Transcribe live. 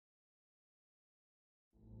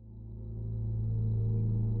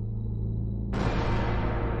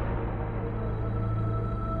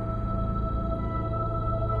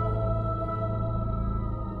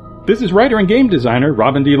This is writer and game designer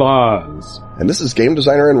Robin D. Laws. And this is game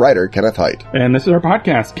designer and writer Kenneth Hite. And this is our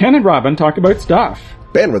podcast, Ken and Robin Talk About Stuff.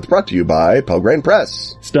 Bandwidth brought to you by Pelgrane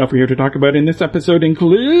Press. Stuff we're here to talk about in this episode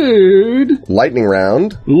include... Lightning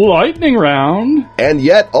Round. And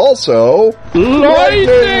yet also...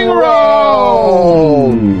 Lightning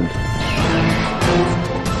Round!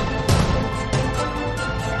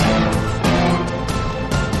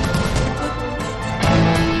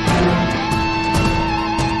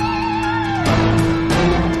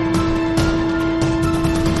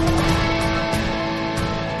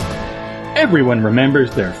 Everyone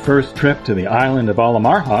remembers their first trip to the island of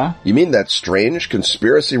Alamarha. You mean that strange,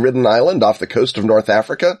 conspiracy-ridden island off the coast of North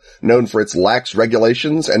Africa, known for its lax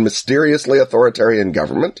regulations and mysteriously authoritarian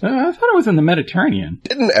government? I thought it was in the Mediterranean.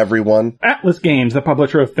 Didn't everyone? Atlas Games, the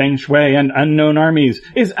publisher of Feng Shui and Unknown Armies,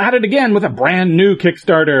 is at it again with a brand new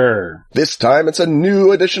Kickstarter. This time it's a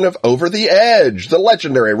new edition of Over the Edge, the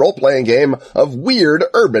legendary role-playing game of weird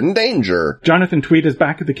urban danger. Jonathan Tweet is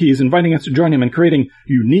back at the keys, inviting us to join him in creating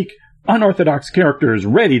unique, unorthodox characters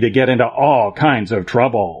ready to get into all kinds of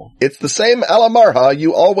trouble. It's the same Alamarha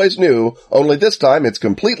you always knew, only this time it's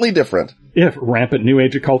completely different. If rampant New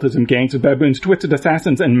Age occultism, gangs of baboons, twisted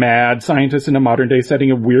assassins, and mad scientists in a modern-day setting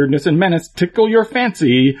of weirdness and menace tickle your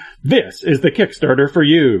fancy, this is the Kickstarter for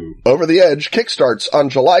you. Over the Edge kickstarts on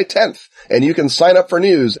July 10th, and you can sign up for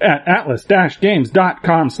news at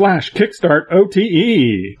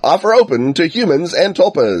atlas-games.com/kickstartote. Offer open to humans and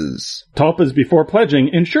tulpas. Tulpas before pledging.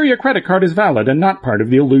 Ensure your credit card is valid and not part of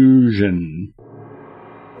the illusion.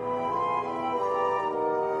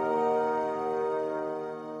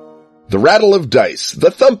 The rattle of dice,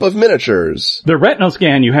 the thump of miniatures. The retinal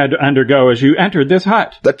scan you had to undergo as you entered this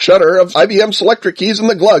hut. The chutter of IBM Selectric keys and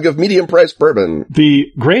the glug of medium-priced bourbon.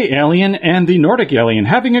 The gray alien and the Nordic alien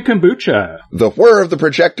having a kombucha. The whir of the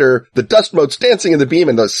projector, the dust motes dancing in the beam,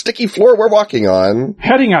 and the sticky floor we're walking on.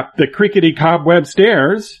 Heading up the crickety cobweb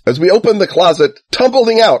stairs. As we open the closet,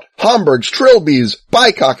 tumbling out, Homburgs, Trilbies,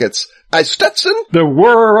 Bicockets, Stetson? The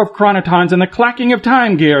whir of chronotons and the clacking of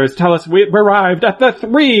time gears tell us we've arrived at the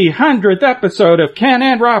 300th episode of Ken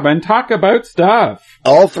and Robin Talk About Stuff.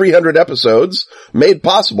 All 300 episodes made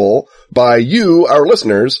possible by you, our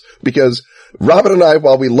listeners, because Robin and I,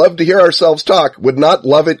 while we love to hear ourselves talk, would not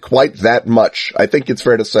love it quite that much. I think it's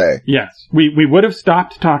fair to say. Yes. We would have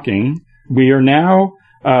stopped talking. We are now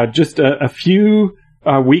just a few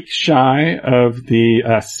weeks shy of the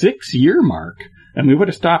 6-year mark. And we would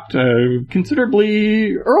have stopped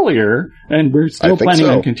considerably earlier, and we're still planning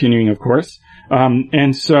on continuing, of course.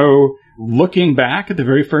 And so, looking back at the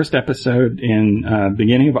very first episode in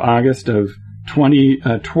beginning of August of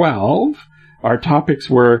 2012, our topics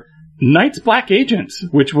were Night's Black Agents,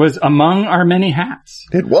 which was among our many hats.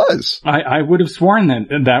 It was. I would have sworn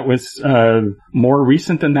that was more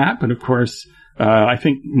recent than that, but of course... I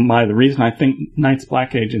think the reason I think Night's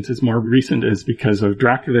Black Agents is more recent is because of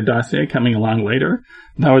Dracula Dossier coming along later.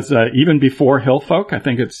 That was even before Hillfolk. I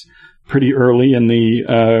think it's pretty early in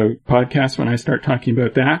the podcast when I start talking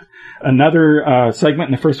about that. Another segment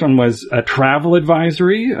in the first one was a travel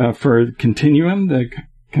advisory for Continuum, the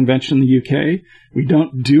convention in the UK. We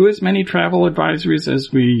don't do as many travel advisories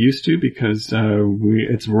as we used to because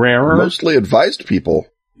it's rarer. Mostly advised people.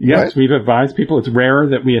 Yes, right? We've advised people it's rarer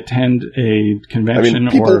that we attend a convention.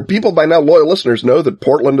 People by now, loyal listeners, know that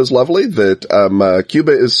Portland is lovely, that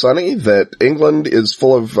Cuba is sunny, that England is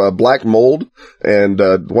full of black mold and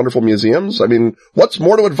wonderful museums. I mean, what's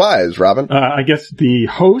more to advise, Robin? I guess the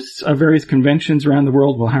hosts of various conventions around the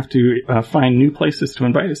world will have to find new places to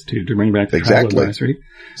invite us to bring back the travel advisory.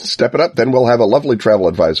 Step it up, then we'll have a lovely travel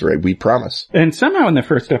advisory, we promise. And somehow in the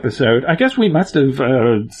first episode, I guess we must have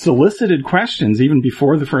solicited questions even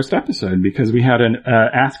before the first episode, because we had an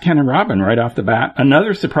Ask Ken and Robin right off the bat.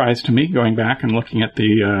 Another surprise to me, going back and looking at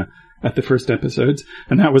the first episodes,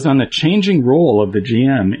 and that was on the changing role of the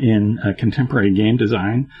GM in contemporary game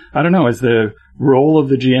design. I don't know, has the role of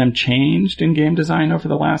the GM changed in game design over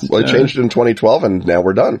the last... Well, it changed in 2012, and now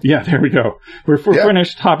we're done. Yeah, there we go. We're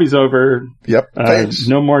finished. Hobby's over. Yep, thanks.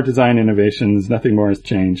 No more design innovations. Nothing more has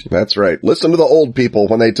changed. That's right. Listen to the old people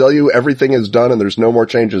when they tell you everything is done and there's no more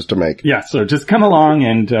changes to make. Yeah, so just come along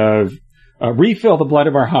and refill the blood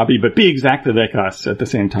of our hobby, but be exactly like us at the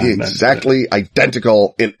same time. Exactly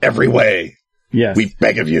identical in every way. Yes. We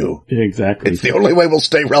beg of you. Exactly. It's the only way we'll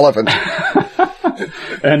stay relevant.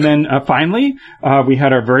 And then finally, we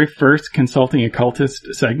had our very first Consulting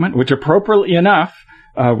Occultist segment, which appropriately enough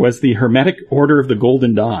was the Hermetic Order of the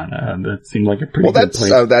Golden Dawn. That seemed like a pretty good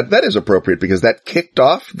place. That is appropriate because that kicked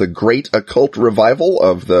off the great occult revival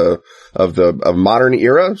of modern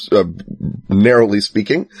era, narrowly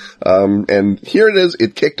speaking. And here it is.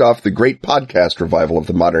 It kicked off the great podcast revival of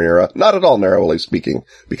the modern era. Not at all narrowly speaking,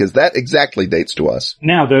 because that exactly dates to us.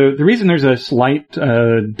 Now, the reason there's a slight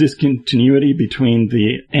discontinuity between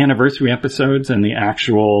the anniversary episodes and the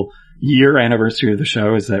actual year anniversary of the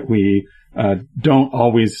show is that we don't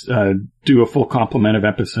always do a full complement of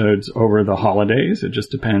episodes over the holidays. It just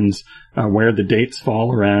depends where the dates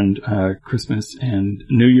fall around Christmas and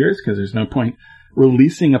New Year's, because there's no point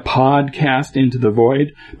releasing a podcast into the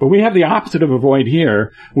void. But we have the opposite of a void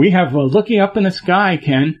here. We have looking up in the sky,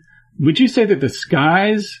 Ken. Would you say that the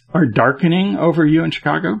skies are darkening over you in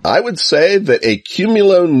Chicago? I would say that a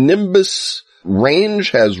cumulonimbus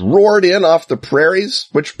range has roared in off the prairies,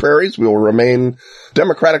 which prairies we will remain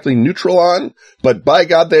democratically neutral on, but by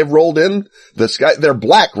God, they've rolled in. The sky, they're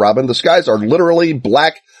black, Robin. The skies are literally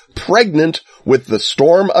black, pregnant with the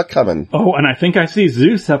storm a-comin'. Oh, and I think I see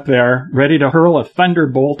Zeus up there, ready to hurl a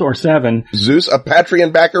thunderbolt or 7. Zeus, a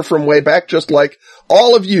Patreon backer from way back, just like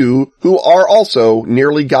all of you who are also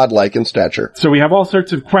nearly godlike in stature. So we have all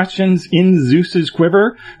sorts of questions in Zeus's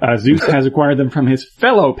quiver. Zeus has acquired them from his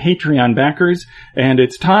fellow Patreon backers, and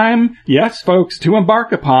it's time, yes, folks, to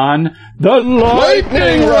embark upon the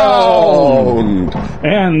Lightning Round!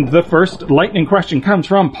 And the first lightning question comes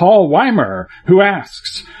from Paul Weimer, who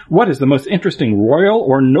asks, what is the most interesting royal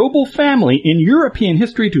or noble family in European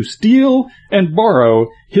history to steal and borrow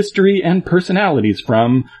history and personalities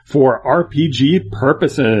from for RPG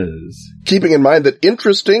purposes? Keeping in mind that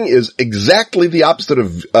interesting is exactly the opposite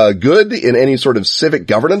of good in any sort of civic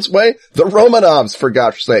governance way. The Romanovs, for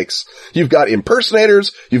gosh sakes. You've got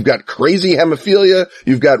impersonators, you've got crazy hemophilia,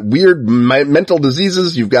 you've got weird mental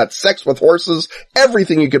diseases, you've got sex with horses,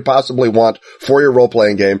 everything you could possibly want for your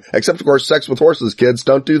role-playing game. Except, of course, sex with horses, kids.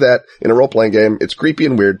 Don't do that in a role-playing game. It's creepy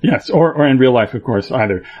and weird. Yes, or in real life, of course,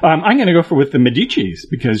 either. I'm going to go with the Medicis,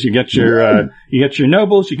 because you get your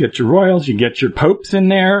nobles, you get your royals, you get your popes in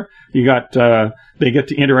there. You got, they get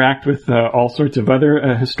to interact with all sorts of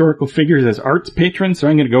other historical figures as arts patrons, so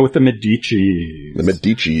I'm going to go with the Medicis. The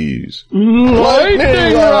Medicis.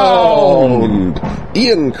 Lightning Round!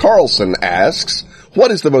 Ian Carlson asks,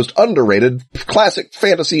 what is the most underrated classic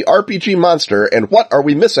fantasy RPG monster, and what are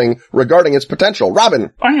we missing regarding its potential?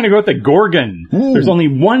 Robin? I'm going to go with the Gorgon. Ooh. There's only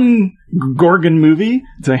one Gorgon movie.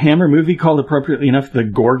 It's a Hammer movie called, appropriately enough, The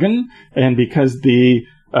Gorgon, and because the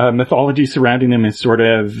mythology surrounding them is sort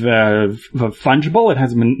of fungible. It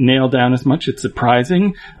hasn't been nailed down as much. It's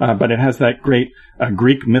surprising, but it has that great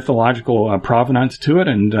Greek mythological provenance to it,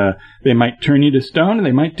 and they might turn you to stone, and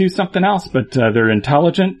they might do something else, but they're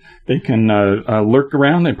intelligent. They can lurk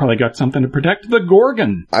around. They probably got something to protect. The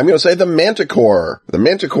Gorgon. I'm going to say the Manticore. The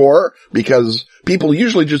Manticore, because people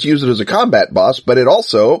usually just use it as a combat boss, but it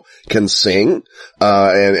also can sing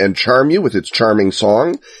and charm you with its charming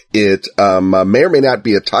song. It may or may not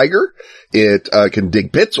be a tiger. It can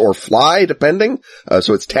dig pits or fly, depending.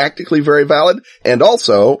 So it's tactically very valid. And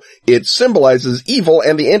also, it symbolizes evil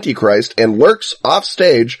and the Antichrist and lurks off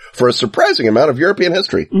stage for a surprising amount of European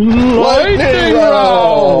history. Lightning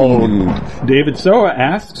Round! David Soa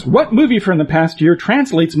asks, what movie from the past year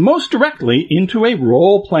translates most directly into a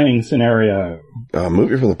role-playing scenario? A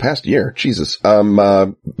movie from the past year. Jesus.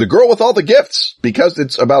 The Girl with All the Gifts, because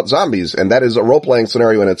it's about zombies, and that is a role-playing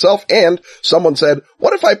scenario in itself. And someone said,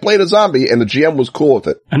 what if I played a zombie and the GM was cool with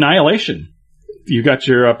it? Annihilation. You got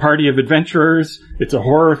your party of adventurers. It's a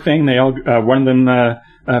horror thing. They all, one of them,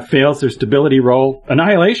 fails their stability roll.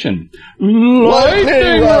 Annihilation.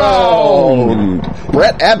 Lightning Round!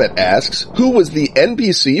 Brett Abbott asks, who was the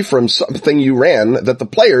NPC from something you ran that the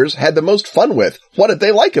players had the most fun with? What did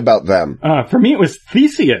they like about them? For me, it was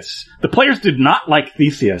Theseus. The players did not like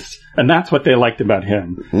Theseus, and that's what they liked about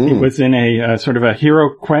him. He was in a sort of a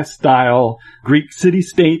Hero Quest style Greek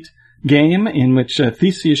city-state game in which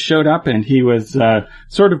Theseus showed up, and he was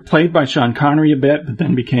sort of played by Sean Connery a bit, but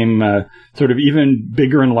then became sort of even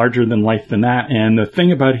bigger and larger than life than that. And the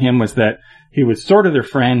thing about him was that he was sort of their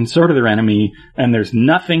friend, sort of their enemy, and there's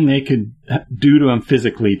nothing they could do to him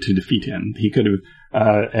physically to defeat him. He could have,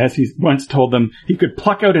 as he once told them, he could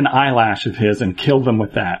pluck out an eyelash of his and kill them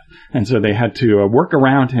with that. And so they had to work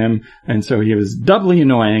around him, and so he was doubly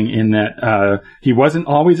annoying in that he wasn't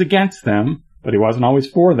always against them, but he wasn't always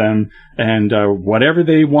for them, and whatever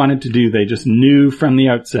they wanted to do, they just knew from the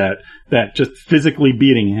outset that just physically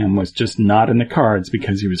beating him was just not in the cards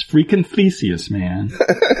because he was freaking Theseus, man.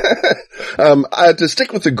 To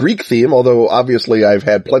stick with the Greek theme, although obviously I've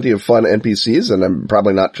had plenty of fun NPCs, and I'm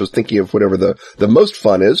probably not just thinking of whatever the most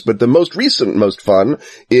fun is, but the most recent most fun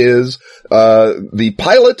is the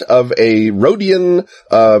pilot of a Rhodian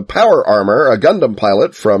power armor, a Gundam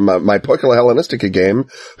pilot from my Poikile Hellenistica game,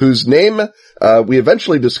 whose name we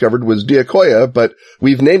eventually discovered was Diakoya, but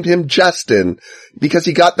we've named him Justin because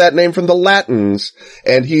he got that name from the Latins,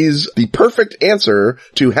 and he's the perfect answer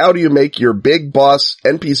to how do you make your big boss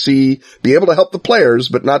NPC be able to help the players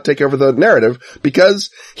but not take over the narrative, because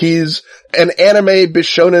he's an anime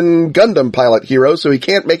Bishonen Gundam pilot hero, so he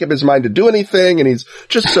can't make up his mind to do anything, and he's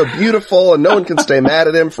just so beautiful, and no one can stay mad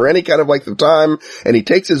at him for any kind of length of time, and he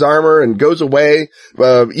takes his armor and goes away,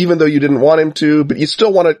 even though you didn't want him to, but you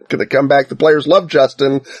still want to come back. The players love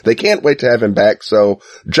Justin. They can't wait to have him back, so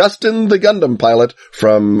Justin the Gundam pilot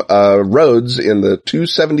from Rhodes in the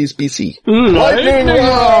 270s BC. Lightning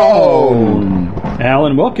round!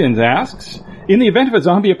 Alan Wilkins asks, in the event of a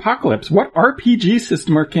zombie apocalypse, what RPG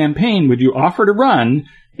system or campaign would you offer to run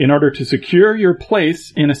in order to secure your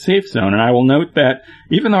place in a safe zone? And I will note that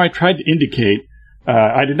even though I tried to indicate,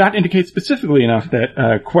 I did not indicate specifically enough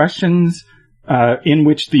that questions in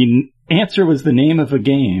which the answer was the name of a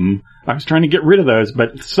game, I was trying to get rid of those,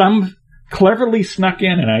 but some cleverly snuck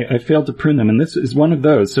in, and I failed to prune them, and this is one of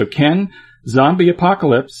those. So Ken, zombie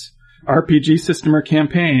apocalypse, RPG system or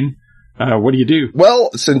campaign, what do you do?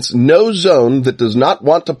 Well, since no zone that does not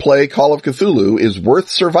want to play Call of Cthulhu is worth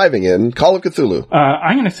surviving in, Call of Cthulhu.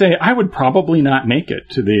 I'm going to say I would probably not make it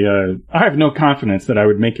to the, I have no confidence that I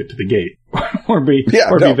would make it to the gate. or be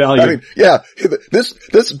valued. I mean,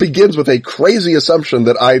 this begins with a crazy assumption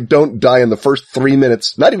that I don't die in the first 3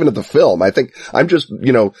 minutes, not even of the film. I think I'm just,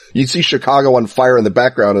 you see Chicago on fire in the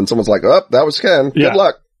background and someone's like, oh, that was Ken. Good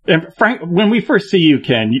luck. And Frank, when we first see you,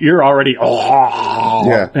 Ken, you're already,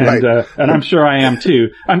 right. And I'm sure I am too.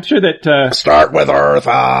 I'm sure that, start with Earth,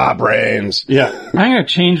 brains. Yeah. I'm going to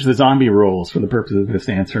change the zombie rules for the purpose of this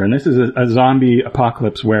answer. And this is a zombie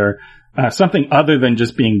apocalypse where, something other than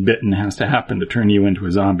just being bitten has to happen to turn you into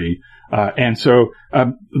a zombie. And so,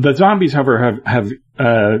 the zombies, however, have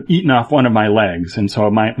eaten off one of my legs. And so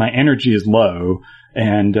my energy is low.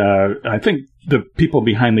 And, I think the people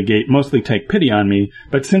behind the gate mostly take pity on me.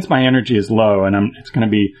 But since my energy is low and it's going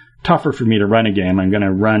to be tougher for me to run a game, I'm going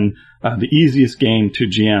to run, the easiest game to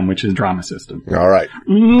GM, which is Drama System. All right.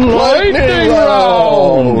 Lightning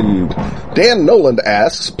round! Dan Noland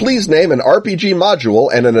asks, please name an RPG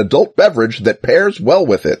module and an adult beverage that pairs well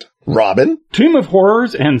with it. Robin? Tomb of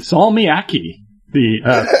Horrors and Salmiakki,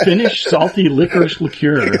 the Finnish salty licorice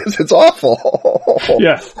liqueur. It's awful.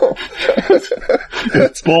 Yes.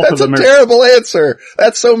 That's a terrible answer.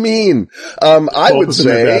 That's so mean. I would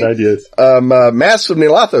say bad ideas. Mass of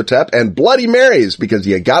Nyarlathotep and Bloody Marys, because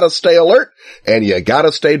you gotta stay alert and you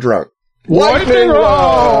gotta stay drunk. Lightning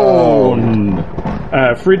round!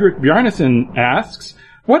 Friedrich Bjarnason asks,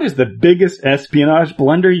 what is the biggest espionage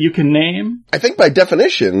blunder you can name? I think by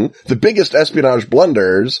definition, the biggest espionage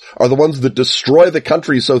blunders are the ones that destroy the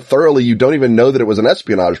country so thoroughly you don't even know that it was an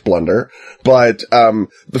espionage blunder. But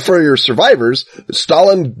for your survivors,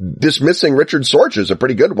 Stalin dismissing Richard Sorge is a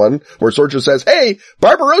pretty good one, where Sorge says, hey,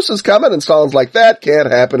 Barbarossa's coming, and Stalin's like, that can't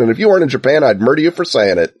happen, and if you weren't in Japan, I'd murder you for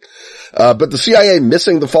saying it. But the CIA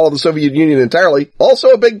missing the fall of the Soviet Union entirely, also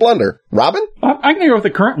a big blunder. Robin? I'm going to go with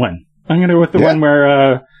the current one. I'm going to go with the one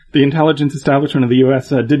where the intelligence establishment of the U.S.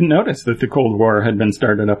 Didn't notice that the Cold War had been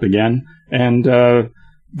started up again, and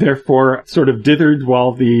therefore sort of dithered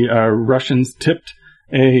while the Russians tipped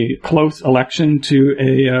a close election to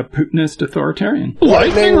a Putinist authoritarian.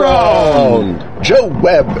 Lightning round! Joe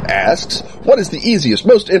Webb asks, what is the easiest,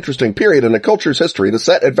 most interesting period in a culture's history to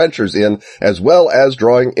set adventures in, as well as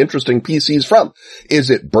drawing interesting PCs from? Is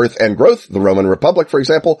it birth and growth, the Roman Republic, for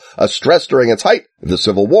example, a stress during its height, the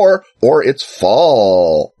Civil War, or its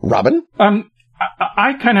fall? Robin?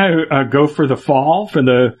 I kind of go for the fall,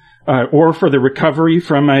 or for the recovery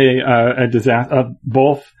from a disaster,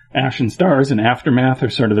 both Ash and Stars and Aftermath are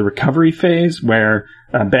sort of the recovery phase where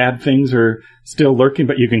bad things are still lurking,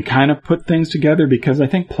 but you can kind of put things together, because I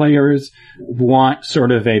think players want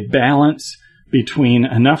sort of a balance between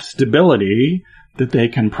enough stability that they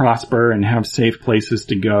can prosper and have safe places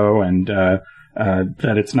to go, and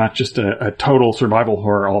that it's not just a total survival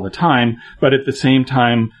horror all the time, but at the same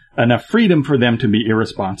time enough freedom for them to be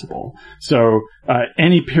irresponsible. So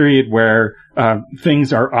any period where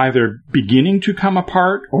things are either beginning to come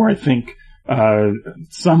apart, or I think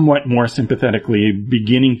somewhat more sympathetically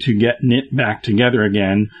beginning to get knit back together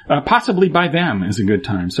again, possibly by them, is a good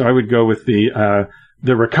time. So I would go with the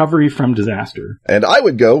the recovery from disaster. And I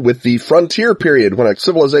would go with the frontier period, when a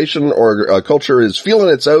civilization or a culture is feeling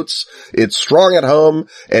its oats, it's strong at home,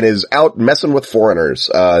 and is out messing with foreigners.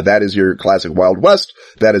 That is your classic Wild West.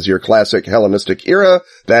 That is your classic Hellenistic era.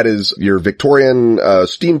 That is your Victorian,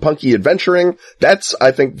 steampunky adventuring. That's,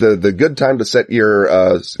 I think, the good time to set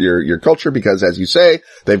your culture, because, as you say,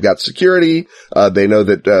 they've got security. They know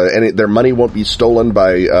that, their money won't be stolen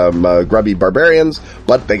by, grubby barbarians,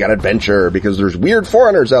 but they got adventure, because there's weird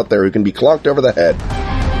foreigners out there who can be clonked over the head.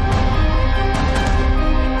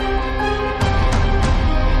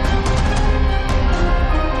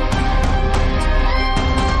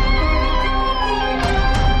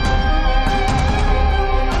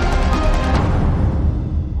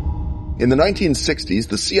 In the 1960s,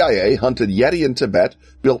 the CIA hunted Yeti in Tibet,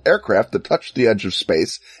 built aircraft that touched the edge of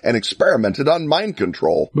space, and experimented on mind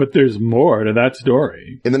control. But there's more to that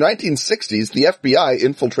story. In the 1960s, the FBI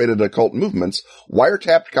infiltrated occult movements,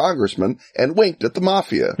 wiretapped congressmen, and winked at the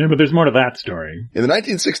mafia. Yeah, but there's more to that story. In the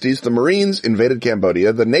 1960s, the Marines invaded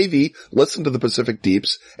Cambodia, the Navy listened to the Pacific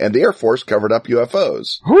Deeps, and the Air Force covered up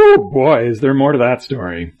UFOs. Oh boy, is there more to that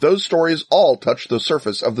story. Those stories all touch the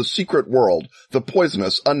surface of the secret world, the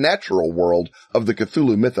poisonous, unnatural world of the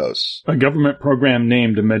Cthulhu mythos. A government program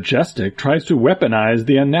named Majestic tries to weaponize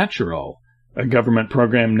the unnatural. A government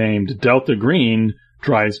program named Delta Green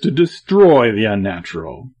tries to destroy the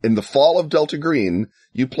unnatural. In The Fall of Delta Green,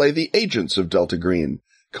 you play the agents of Delta Green,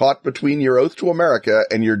 caught between your oath to America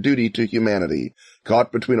and your duty to humanity,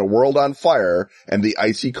 caught between a world on fire and the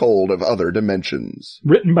icy cold of other dimensions.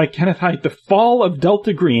 Written by Kenneth Hite, The Fall of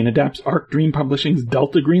Delta Green adapts Arc Dream Publishing's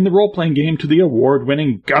Delta Green, the role-playing game, to the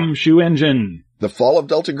award-winning Gumshoe engine. The Fall of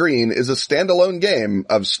Delta Green is a standalone game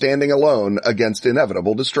of standing alone against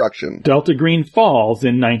inevitable destruction. Delta Green falls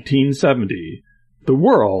in 1970. The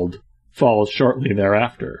world falls shortly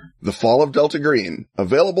thereafter. The Fall of Delta Green,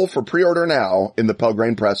 available for pre-order now in the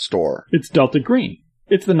Pelgrane Press store. It's Delta Green.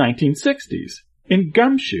 It's the 1960s. In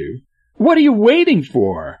Gumshoe. What are you waiting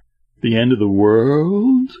for? The end of the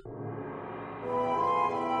world?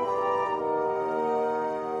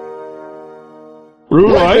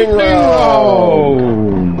 Lightning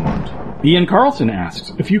Round! Ian Carlson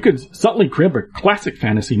asks, if you could subtly crib a classic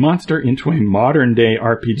fantasy monster into a modern-day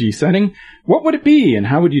RPG setting, what would it be, and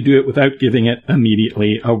how would you do it without giving it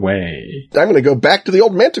immediately away? I'm going to go back to the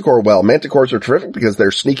old Manticore well. Manticores are terrific because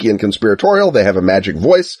they're sneaky and conspiratorial. They have a magic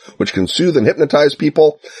voice, which can soothe and hypnotize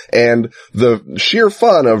people. And the sheer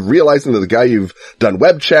fun of realizing that the guy you've done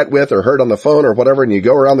web chat with or heard on the phone or whatever, and you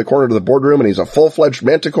go around the corner to the boardroom and he's a full-fledged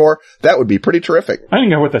Manticore, that would be pretty terrific. I'm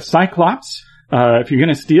going to go with a Cyclops. If you're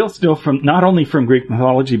going to steal from, not only from Greek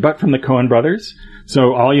mythology, but from the Coen brothers.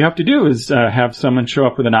 So all you have to do is, have someone show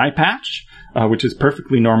up with an eye patch, which is a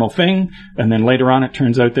perfectly normal thing. And then later on, it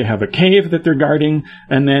turns out they have a cave that they're guarding.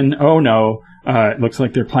 And then, oh no, it looks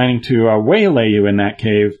like they're planning to, waylay you in that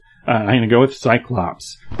cave. I'm going to go with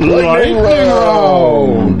Cyclops. Lightning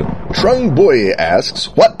Round! Trung Bui asks,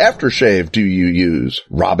 what aftershave do you use?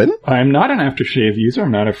 Robin? I'm not an aftershave user.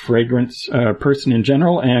 I'm not a fragrance person in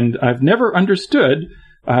general, and I've never understood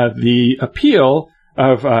the appeal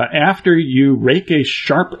of after you rake a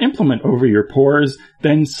sharp implement over your pores,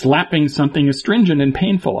 then slapping something astringent and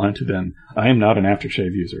painful onto them. I am not an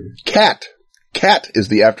aftershave user. Cat is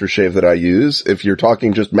the aftershave that I use if you're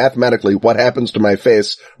talking just mathematically what happens to my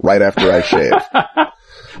face right after I shave.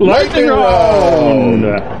 Lightning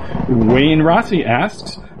Round! Wayne Rossi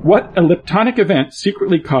asks, what elliptonic event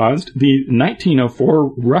secretly caused the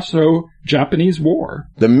 1904 Russo-Japanese War?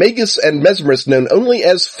 The Magus and Mesmerist known only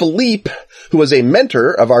as Philippe, who was a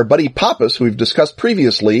mentor of our buddy Pappas, who we've discussed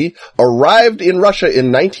previously, arrived in Russia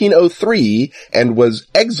in 1903 and was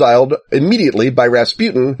exiled immediately by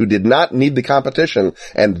Rasputin, who did not need the competition.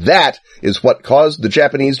 And that is what caused the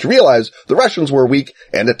Japanese to realize the Russians were weak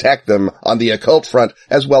and attack them on the occult front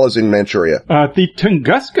as well as in Manchuria. The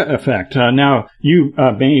Tunguska effect. Now, you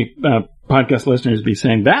may podcast listeners be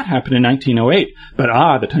saying that happened in 1908, but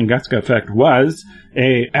the Tunguska effect was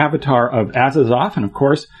a avatar of Azazoth, and of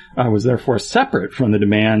course was therefore separate from the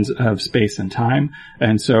demands of space and time.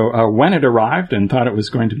 And so when it arrived and thought it was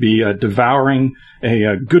going to be devouring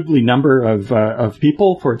a goodly number of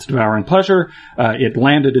people for its devouring pleasure, it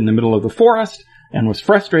landed in the middle of the forest and was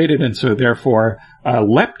frustrated, and so therefore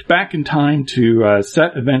leapt back in time to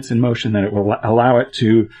set events in motion that it will allow it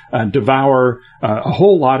to devour a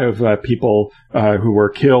whole lot of people who were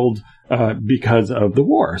killed because of the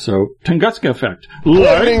war. So, Tunguska effect.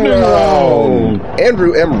 Lightning Round!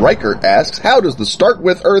 Andrew M. Riker asks, how does the Start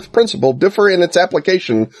With Earth principle differ in its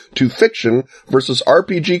application to fiction versus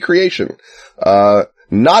RPG creation?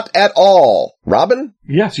 Not at all. Robin?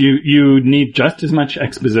 Yes, you need just as much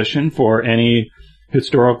exposition for any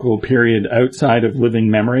historical period outside of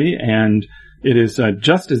living memory, and it is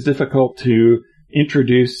just as difficult to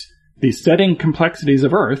introduce the setting complexities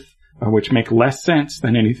of Earth, which make less sense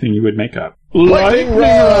than anything you would make up. Lightning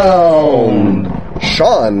round!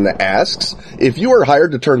 Sean asks, if you were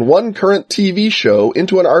hired to turn one current TV show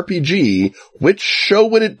into an RPG, which show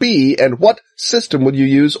would it be and what system would you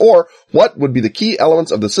use, or what would be the key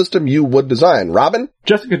elements of the system you would design? Robin?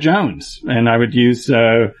 Jessica Jones, and I would use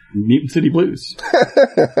Mutant City Blues.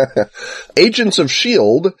 Agents of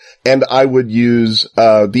S.H.I.E.L.D., and I would use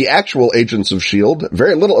the actual Agents of S.H.I.E.L.D.,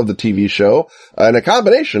 very little of the TV show, and a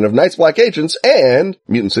combination of Night's Black Agents and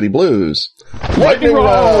Mutant City Blues. Lightning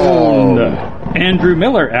round! Andrew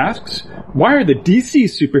Miller asks, why are the DC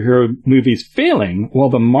superhero movies failing while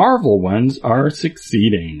the Marvel ones are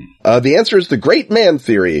succeeding? The answer is the great man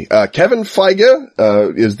theory. Kevin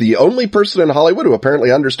Feige is the only person in Hollywood who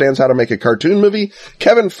apparently understands how to make a cartoon movie.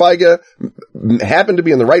 Kevin Feige happened to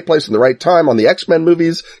be in the right place in the right time on the X-Men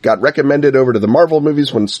movies, got recommended over to the Marvel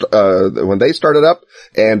movies when they started up,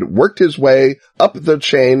 and worked his way up the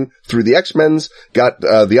chain through the X-Men's, got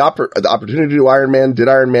the opportunity to do Iron Man, did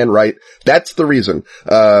Iron Man right. That's the reason.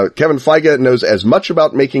 Kevin Feige knows as much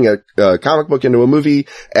about making a comic book into a movie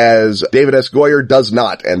as David S. Goyer does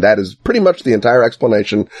not, and that is pretty much the entire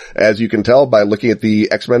explanation, as you can tell by looking at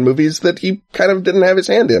the X-Men movies that he kind of didn't have his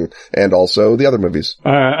hand in, and also the other movies.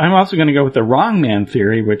 I'm also going to go with the wrong man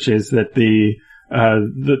theory, which is that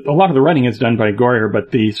a lot of the writing is done by Goyer,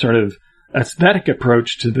 but the sort of aesthetic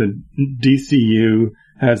approach to the DCU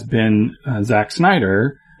has been Zack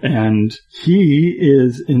Snyder, and he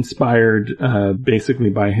is inspired basically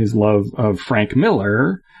by his love of Frank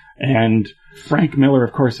Miller. And Frank Miller,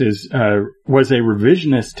 of course, was a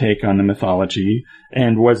revisionist take on the mythology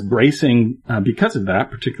and was bracing because of that,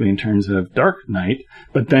 particularly in terms of Dark Knight.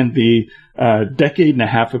 But then the decade and a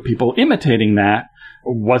half of people imitating that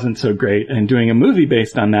wasn't so great, and doing a movie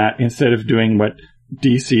based on that instead of doing what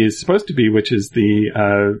DC is supposed to be, which is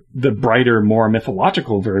the brighter, more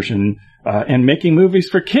mythological version, and making movies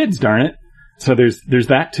for kids, darn it. So there's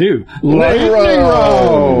that too. Lightning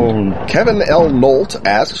round! Kevin L. Nolt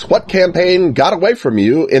asks, what campaign got away from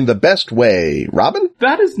you in the best way? Robin?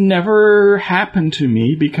 That has never happened to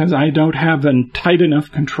me because I don't have a tight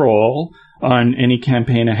enough control on any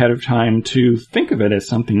campaign ahead of time to think of it as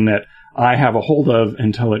something that I have a hold of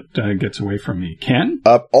until it gets away from me. Ken?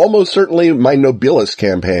 Almost certainly my Nobilis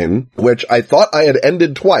campaign, which I thought I had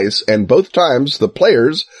ended twice, and both times the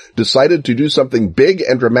players decided to do something big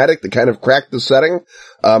and dramatic that kind of cracked the setting.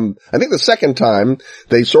 I think the second time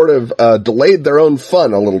they sort of delayed their own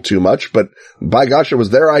fun a little too much, but by gosh, it was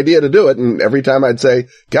their idea to do it, and every time I'd say,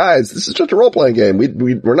 guys, this is just a role-playing game.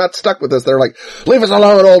 We're not stuck with this. They're like, leave us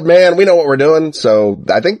alone, old man. We know what we're doing. So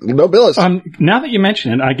I think Nobilis. Now that you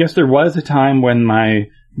mention it, I guess there was a time when my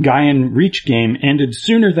Gaian Reach game ended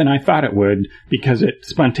sooner than I thought it would because it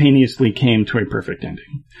spontaneously came to a perfect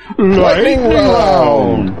ending. Lightning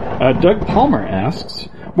round! Doug Palmer asks,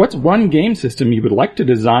 what's one game system you would like to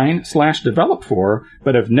design/develop for,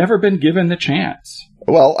 but have never been given the chance?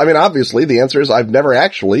 Well, I mean, obviously, the answer is I've never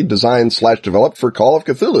actually designed/developed for Call of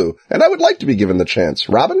Cthulhu, and I would like to be given the chance.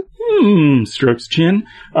 Robin? Strokes chin.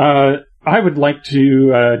 I would like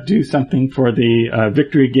to do something for the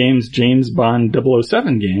Victory Games James Bond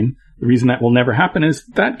 007 game. The reason that will never happen is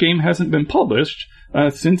that game hasn't been published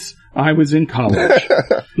since I was in college.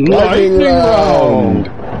 Lightning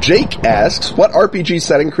round! Jake asks, what RPG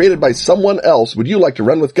setting created by someone else would you like to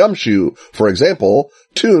run with Gumshoe? For example,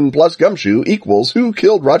 Toon plus Gumshoe equals Who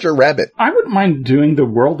Killed Roger Rabbit? I wouldn't mind doing the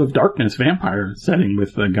World of Darkness vampire setting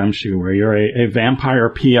with Gumshoe, where you're a vampire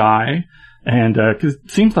PI. And, cause it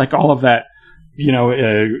seems like all of that,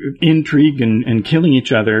 intrigue and killing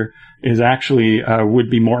each other is actually, would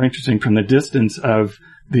be more interesting from the distance of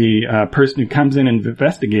the, person who comes in and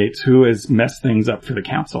investigates who has messed things up for the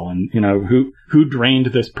council and, who drained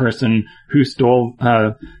this person, who stole,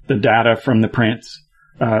 the data from the prince.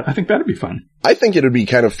 I think that'd be fun. I think it would be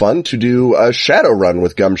kind of fun to do a Shadowrun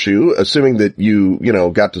with Gumshoe, assuming that you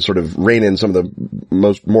got to sort of rein in some of the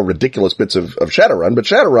more ridiculous bits of Shadowrun. But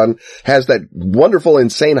Shadowrun has that wonderful,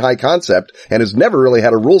 insane high concept and has never really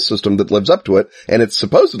had a rule system that lives up to it. And it's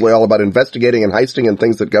supposedly all about investigating and heisting and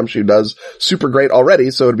things that Gumshoe does super great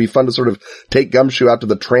already. So it'd be fun to sort of take Gumshoe out to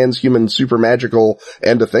the transhuman, super magical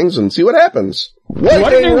end of things and see what happens.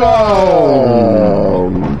 Lightning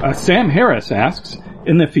round! Sam Harris asks,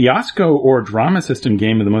 in the fiasco or drama system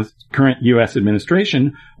game of the most current U.S.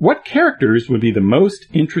 administration, what characters would be the most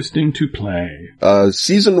interesting to play?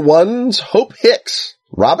 Season 1's Hope Hicks.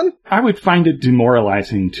 Robin? I would find it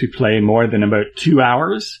demoralizing to play more than about 2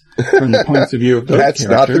 hours from the points of view of those That's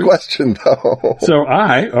characters. not the question, though. So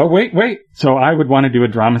So I would want to do a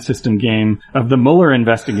drama system game of the Mueller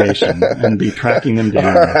investigation and be tracking them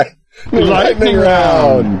down. All right. Lightning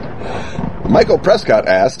round. Michael Prescott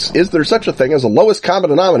asks, is there such a thing as a lowest common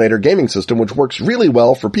denominator gaming system which works really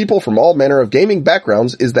well for people from all manner of gaming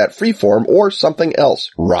backgrounds? Is that freeform or something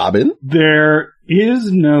else? Robin? There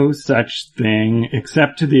is no such thing,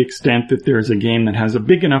 except to the extent that there's a game that has a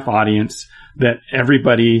big enough audience that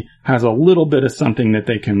everybody has a little bit of something that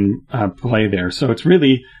they can play there. So it's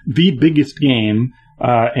really the biggest game.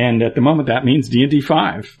 And at the moment, that means D&D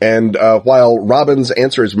 5. And while Robin's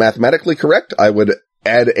answer is mathematically correct, I would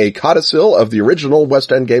add a codicil of the original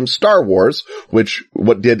West End game Star Wars, which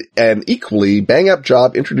did an equally bang-up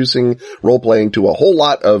job introducing role-playing to a whole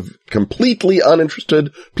lot of completely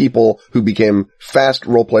uninterested people who became fast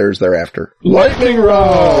role-players thereafter. Lightning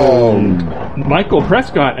round! Michael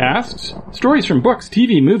Prescott asks, stories from books,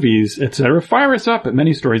 TV, movies, etc. fire us up, but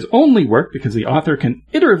many stories only work because the author can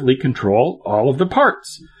iteratively control all of the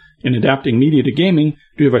parts. In adapting media to gaming,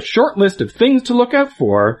 do you have a short list of things to look out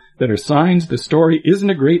for that are signs the story isn't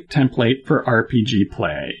a great template for RPG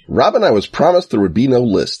play? Robin, I was promised there would be no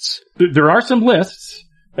lists. There are some lists,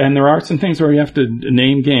 and there are some things where you have to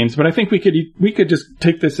name games, but I think we could just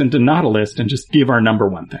take this into not a list and just give our number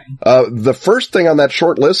one thing. The first thing on that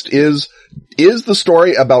short list is the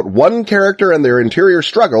story about one character and their interior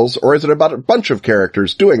struggles, or is it about a bunch of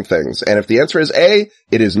characters doing things? And if the answer is A,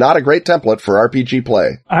 it is not a great template for RPG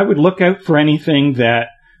play. I would look out for anything that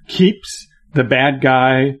keeps the bad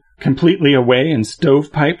guy completely away and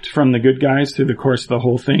stovepiped from the good guys through the course of the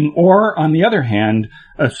whole thing, or, on the other hand,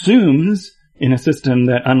 assumes in a system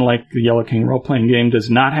that, unlike the Yellow King role-playing game,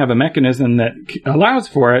 does not have a mechanism that allows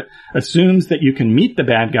for it, assumes that you can meet the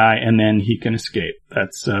bad guy and then he can escape.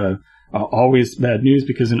 That's always bad news,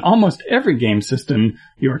 because in almost every game system,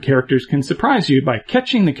 your characters can surprise you by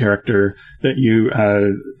catching the character that you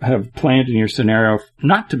have planned in your scenario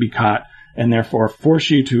not to be caught, and therefore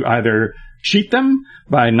force you to either cheat them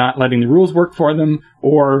by not letting the rules work for them,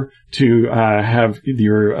 or to have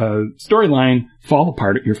your storyline fall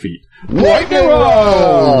apart at your feet. Lightning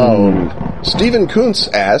round! Stephen Kuntz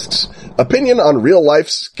asks, opinion on real-life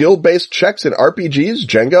skill-based checks in RPGs,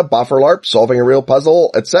 Jenga, Bofferlarp, solving a real puzzle,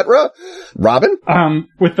 etc.? Robin?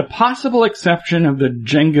 With the possible exception of the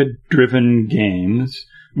Jenga-driven games,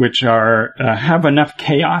 which are have enough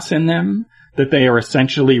chaos in them that they are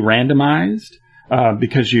essentially randomized,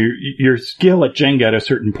 because your skill at Jenga at a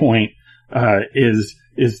certain point is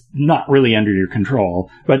not really under your control.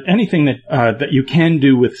 But anything that you can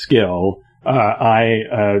do with skill,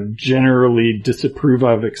 I generally disapprove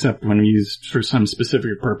of, except when used for some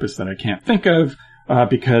specific purpose that I can't think of,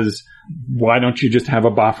 because why don't you just have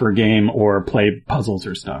a boffer game or play puzzles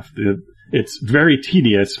or stuff? It's very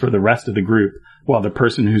tedious for the rest of the group, while the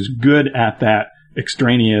person who's good at that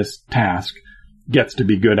extraneous task gets to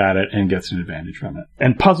be good at it and gets an advantage from it.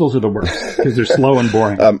 And puzzles are the worst because they're slow and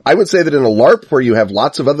boring. I would say that in a LARP where you have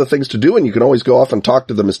lots of other things to do and you can always go off and talk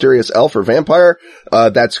to the mysterious elf or vampire,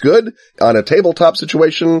 that's good. On a tabletop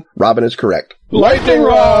situation, Robin is correct. Lightning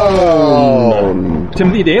round!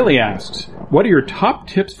 Timothy Daly asks, what are your top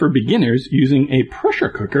tips for beginners using a pressure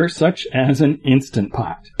cooker such as an Instant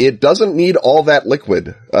Pot? It doesn't need all that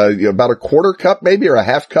liquid. About a quarter cup maybe, or a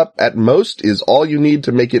half cup at most, is all you need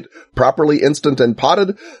to make it properly instant and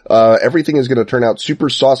potted. Everything is going to turn out super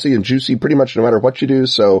saucy and juicy pretty much no matter what you do,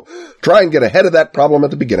 so try and get ahead of that problem at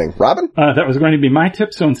the beginning. Robin? That was going to be my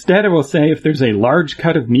tip, so instead I will say if there's a large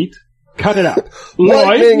cut of meat, cut it out.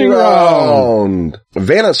 Lightning round!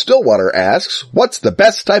 Vanna Stillwater asks, what's the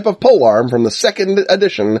best type of polearm from the second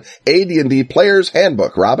edition AD&D Player's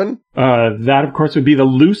Handbook, Robin? That, of course, would be the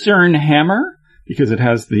Lucerne Hammer, because it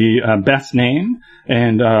has the best name,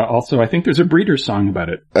 and also I think there's a breeder's song about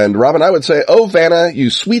it. And Robin, I would say, oh Vanna,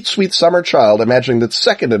 you sweet, sweet summer child, imagining that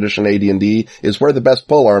second edition AD&D is where the best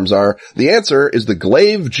polearms are. The answer is the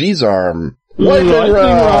Glaive G-Arm. Lightning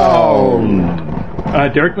round!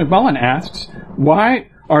 Derek McMullen asks, why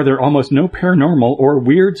are there almost no paranormal or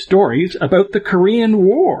weird stories about the Korean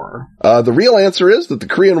War? The real answer is that the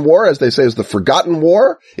Korean War, as they say, is the forgotten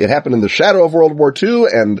war. It happened in the shadow of World War II,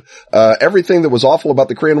 and everything that was awful about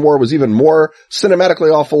the Korean War was even more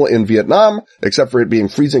cinematically awful in Vietnam, except for it being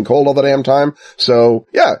freezing cold all the damn time. So,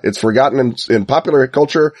 yeah, it's forgotten in popular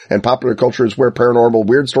culture, and popular culture is where paranormal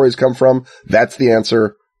weird stories come from. That's the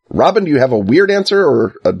answer. Robin, do you have a weird answer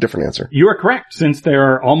or a different answer? You are correct. Since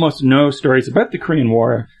there are almost no stories about the Korean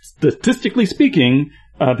War, statistically speaking,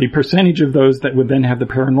 the percentage of those that would then have the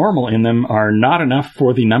paranormal in them are not enough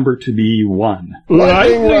for the number to be 1.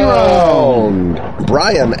 Lightning round!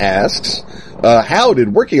 Brian asks, how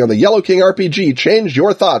did working on the Yellow King RPG change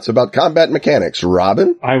your thoughts about combat mechanics,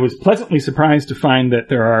 Robin? I was pleasantly surprised to find that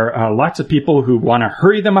there are lots of people who want to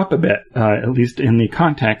hurry them up a bit, at least in the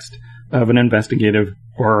context of an investigative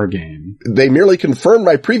horror game. They merely confirmed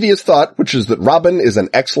my previous thought, which is that Robin is an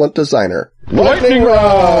excellent designer. Lightning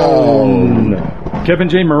round! Kevin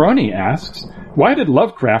J. Maroney asks, why did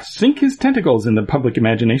Lovecraft sink his tentacles in the public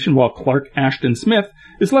imagination while Clark Ashton Smith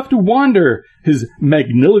is left to wander his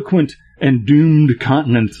magniloquent and doomed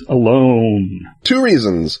continent alone? 2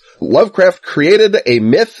 reasons. Lovecraft created a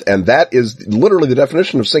myth, and that is literally the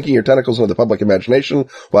definition of sinking your tentacles into the public imagination,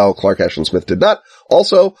 while Clark Ashton Smith did not.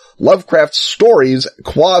 Also, Lovecraft's stories,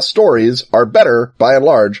 qua stories, are better, by and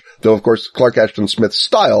large, though of course Clark Ashton Smith's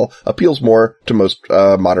style appeals more to most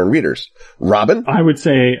modern readers. Robin? I would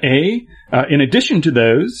say in addition to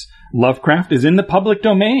those, Lovecraft is in the public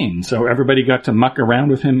domain, so everybody got to muck around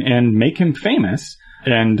with him and make him famous.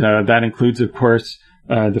 And that includes, of course,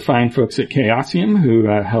 the fine folks at Chaosium who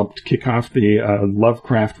helped kick off the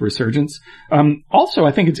Lovecraft resurgence. Also,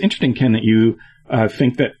 I think it's interesting, Ken, that you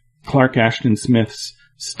think that Clark Ashton Smith's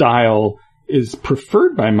style is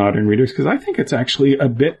preferred by modern readers, because I think it's actually a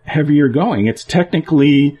bit heavier going. It's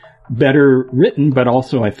technically better written, but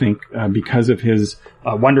also I think because of his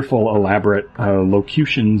wonderful, elaborate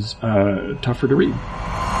locutions, tougher to read.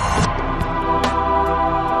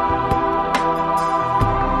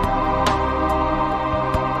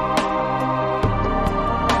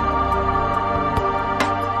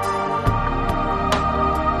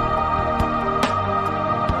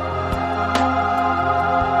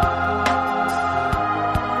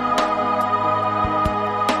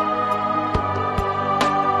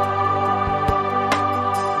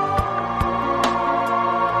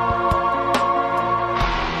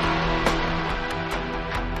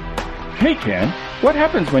 Hey Ken, what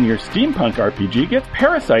happens when your steampunk RPG gets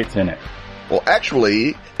parasites in it? Well,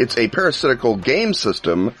 actually, it's a parasitical game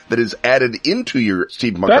system that is added into your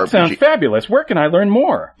steampunk RPG. That sounds fabulous. Where can I learn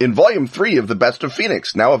more? In Volume 3 of The Best of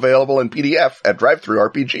Phoenix, now available in PDF at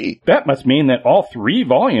DriveThruRPG. That must mean that all 3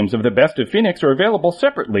 volumes of The Best of Phoenix are available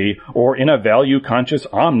separately or in a value-conscious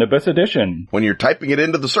omnibus edition. When you're typing it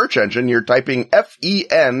into the search engine, you're typing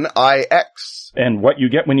F-E-N-I-X. And what you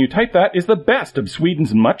get when you type that is the best of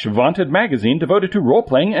Sweden's much-vaunted magazine devoted to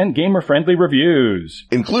role-playing and gamer-friendly reviews.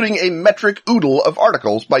 Including a metric oodle of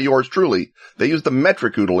articles by yours truly. They use the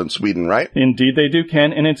metric oodle in Sweden, right? Indeed they do,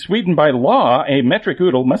 Ken, and in Sweden by law, a metric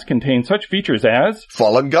oodle must contain such features as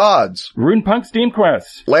Fallen Gods, Runepunk Steam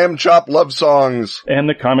Quests, Lamb Chop Love Songs, and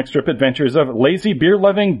the comic strip adventures of lazy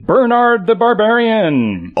beer-loving Bernard the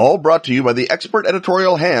Barbarian. All brought to you by the expert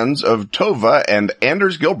editorial hands of Tova and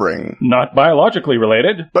Anders Gilbring. Not biologically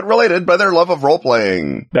related, but related by their love of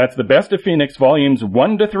role-playing. That's The Best of Phoenix Volumes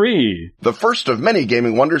 1 to 3. The first of many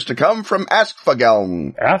gaming wonders to come from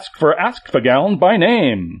Askfageln. Ask for Askfageln by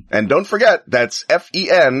name. And don't forget, that's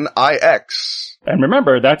F-E-N-I-X. And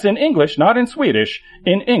remember, that's in English, not in Swedish.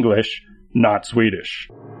 In English, not Swedish.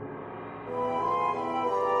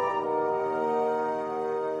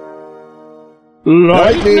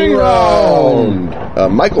 Lightning round!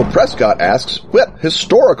 Michael Prescott asks, what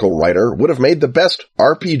historical writer would have made the best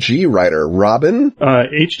RPG writer? Robin?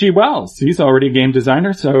 H.G. Wells. He's already a game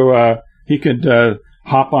designer, so he could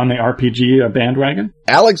hop on the RPG bandwagon.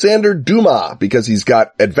 Alexander Dumas, because he's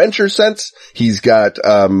got adventure sense, he's got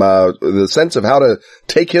the sense of how to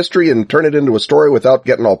take history and turn it into a story without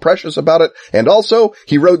getting all precious about it, and also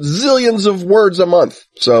he wrote zillions of words a month,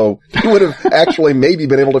 so he would have actually maybe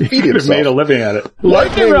been able to feed himself. Made a living at it.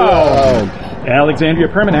 Lightning round! Alexandria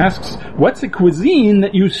Perman asks, what's a cuisine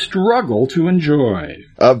that you struggle to enjoy?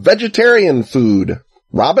 Vegetarian food.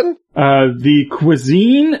 Robin? The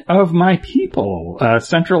cuisine of my people.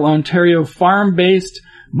 Central Ontario farm-based,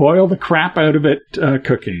 boil the crap out of it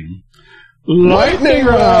cooking. Lightning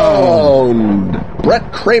round!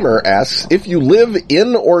 Brett Kramer asks, if you live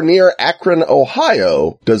in or near Akron,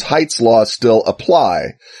 Ohio, does Heights law still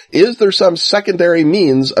apply? Is there some secondary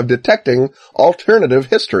means of detecting alternative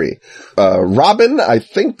history? Robin, I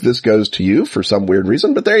think this goes to you for some weird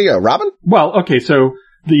reason, but there you go. Robin? Well, okay, so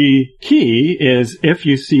the key is if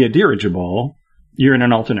you see a dirigible, you're in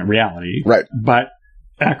an alternate reality. Right. But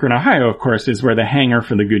Akron, Ohio, of course, is where the hangar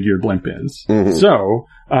for the Goodyear blimp is. Mm-hmm. So,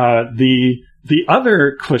 the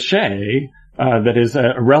other cliche, that is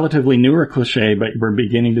a relatively newer cliche, but we're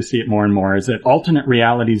beginning to see it more and more, is that alternate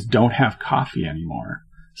realities don't have coffee anymore.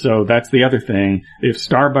 So that's the other thing. If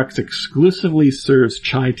Starbucks exclusively serves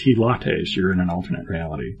chai tea lattes, you're in an alternate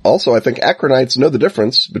reality. Also, I think Acronites know the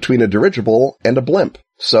difference between a dirigible and a blimp.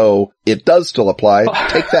 So it does still apply.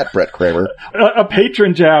 Take that, Brett Kramer. A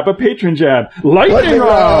patron jab. Lightning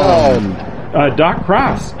round! Doc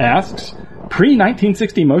Cross asks,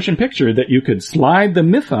 pre-1960 motion picture that you could slide the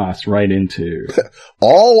mythos right into.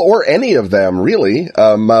 All or any of them, really.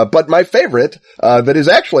 But my favorite, that is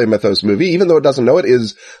actually a mythos movie, even though it doesn't know it,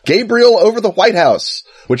 is Gabriel Over the White House,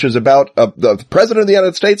 which is about the President of the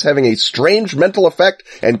United States having a strange mental effect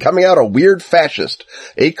and coming out a weird fascist.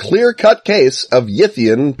 A clear-cut case of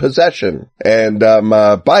Yithian possession. And,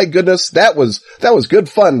 by goodness, that was good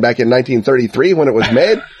fun back in 1933 when it was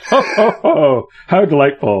made. Oh, how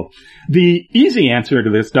delightful. The easy answer to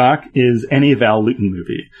this, Doc, is any Val Lewton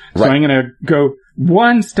movie. So right. I'm going to go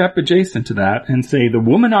one step adjacent to that and say The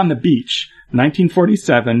Woman on the Beach,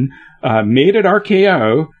 1947, made at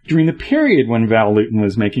RKO during the period when Val Lewton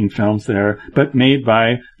was making films there, but made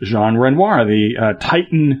by Jean Renoir, the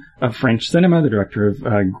titan of French cinema, the director of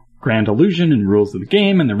Grand Illusion and Rules of the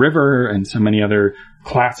Game and The River and so many other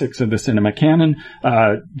classics of the cinema canon.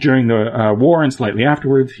 During the war and slightly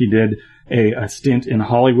afterwards, he did a stint in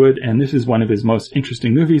Hollywood, and this is one of his most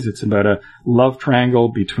interesting movies. It's about a love triangle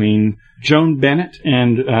between Joan Bennett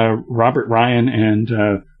and Robert Ryan and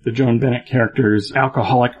the Joan Bennett character's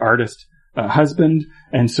alcoholic artist husband.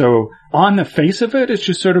 And so on the face of it, it's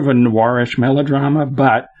just sort of a noirish melodrama,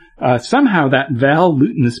 but somehow that Val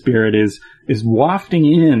Lewton spirit is wafting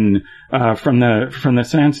in from the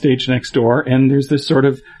soundstage next door, and there's this sort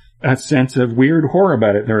of a sense of weird horror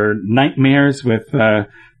about it. There are nightmares with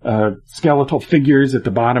skeletal figures at the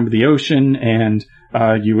bottom of the ocean, and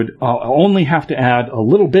you would only have to add a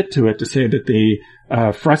little bit to it to say that the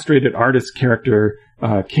frustrated artist character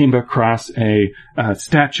came across a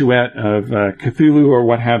statuette of Cthulhu or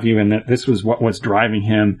what have you, and that this was what was driving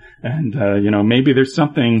him. And maybe there's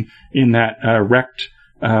something in that wrecked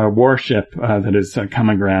warship that is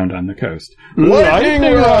coming around on the coast.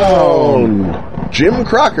 Lightning round! Jim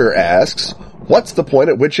Crocker asks, what's the point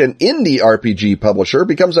at which an indie RPG publisher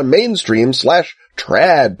becomes a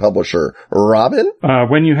mainstream/trad publisher? Robin?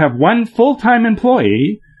 When you have one full-time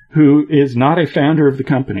employee who is not a founder of the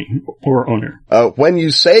company or owner. When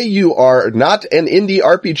you say you are not an indie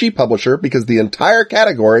RPG publisher because the entire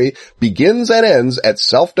category begins and ends at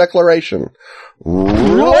self-declaration.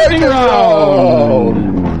 Lightning round!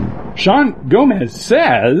 Sean Gomez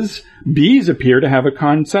says, bees appear to have a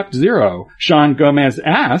concept zero. Sean Gomez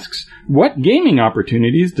asks, what gaming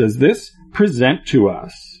opportunities does this present to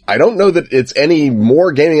us? I don't know that it's any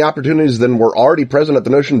more gaming opportunities than were already present at the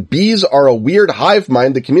notion. Bees are a weird hive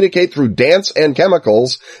mind that communicate through dance and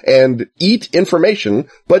chemicals and eat information.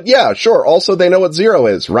 But yeah, sure. Also, they know what zero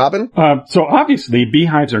is. Robin? So obviously,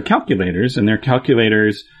 beehives are calculators, and they're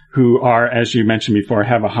calculators who are, as you mentioned before,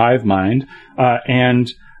 have a hive mind.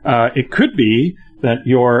 And it could be that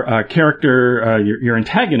your character, your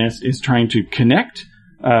antagonist, is trying to connect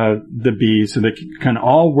the bees so they can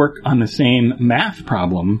all work on the same math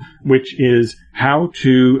problem, which is how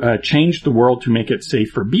to change the world to make it safe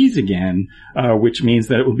for bees again, which means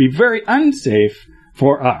that it will be very unsafe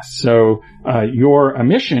for us. So your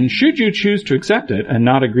mission, should you choose to accept it and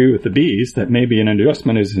not agree with the bees, that maybe an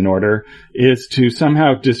endorsement is in order, is to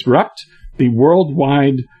somehow disrupt the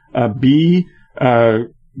worldwide bee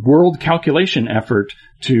world calculation effort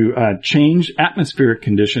to change atmospheric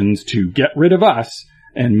conditions to get rid of us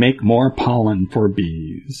and make more pollen for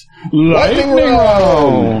bees. Lightning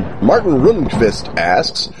round! Martin Rundqvist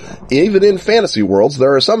asks, even in fantasy worlds,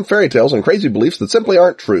 there are some fairy tales and crazy beliefs that simply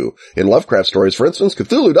aren't true. In Lovecraft stories, for instance,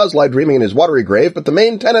 Cthulhu does lie dreaming in his watery grave, but the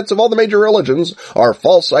main tenets of all the major religions are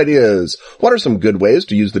false ideas. What are some good ways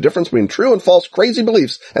to use the difference between true and false crazy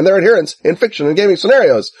beliefs and their adherents in fiction and gaming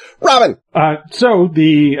scenarios? Robin! So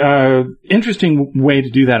the interesting way to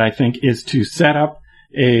do that, I think, is to set up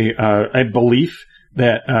a belief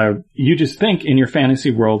that you just think in your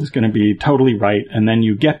fantasy world is going to be totally right, and then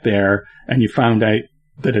you get there and you found out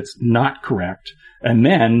that it's not correct. And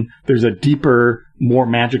then there's a deeper, more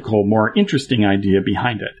magical, more interesting idea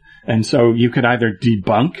behind it. And so you could either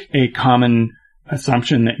debunk a common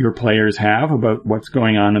assumption that your players have about what's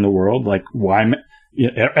going on in the world, like why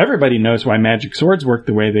everybody knows why magic swords work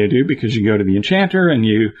the way they do, because you go to the enchanter and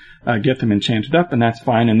you get them enchanted up, and that's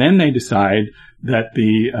fine. And then they decide that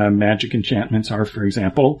the magic enchantments are, for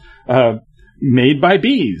example, made by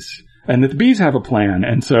bees, and that the bees have a plan.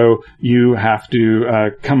 And so you have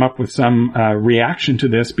to come up with some reaction to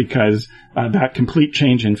this, because that complete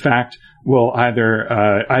change in fact will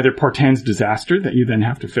either portends disaster that you then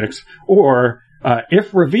have to fix, or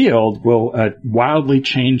if revealed, will wildly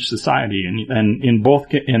change society. And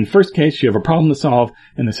in first case, you have a problem to solve.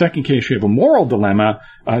 In the second case, you have a moral dilemma.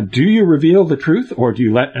 Do you reveal the truth, or do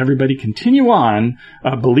you let everybody continue on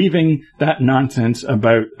believing that nonsense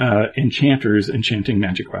about enchanters enchanting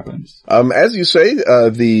magic weapons? As you say,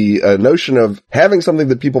 the notion of having something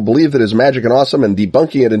that people believe that is magic and awesome and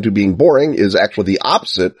debunking it into being boring is actually the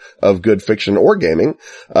opposite of good fiction or gaming.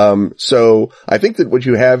 So I think that what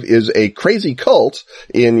you have is a crazy cult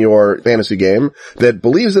in your fantasy game that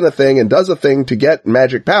believes in a thing and does a thing to get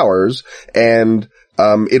magic powers, and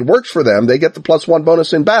it works for them. They get the +1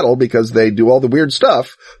 bonus in battle because they do all the weird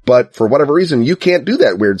stuff, but for whatever reason, you can't do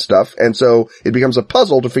that weird stuff, and so it becomes a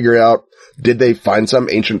puzzle to figure out, did they find some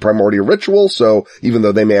ancient primordial ritual? So even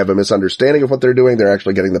though they may have a misunderstanding of what they're doing, they're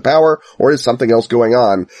actually getting the power, or is something else going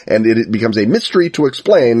on? And it becomes a mystery to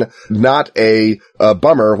explain, not a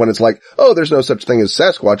bummer when it's like, oh, there's no such thing as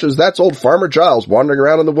Sasquatches. That's old Farmer Giles wandering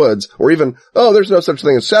around in the woods. Or even, oh, there's no such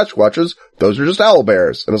thing as Sasquatches. Those are just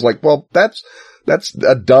owlbears. And it's like, well, that's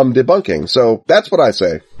a dumb debunking. So that's what I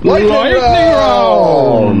say. Lightning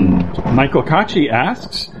round! Michael Kachi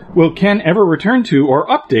asks, will Ken ever return to or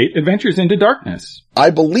update Adventures into Darkness? I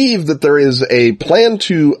believe that there is a plan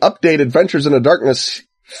to update Adventures into Darkness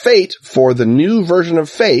Fate for the new version of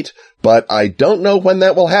Fate, but I don't know when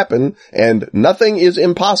that will happen, and nothing is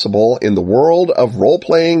impossible in the world of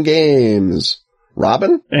role-playing games.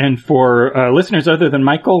 Robin? And for listeners other than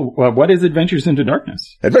Michael, what is Adventures into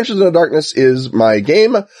Darkness? Adventures into Darkness is my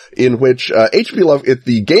game in which H.P. Lovecraft,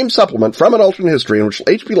 the game supplement from an alternate history in which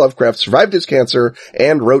H.P. Lovecraft survived his cancer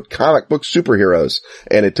and wrote comic book superheroes.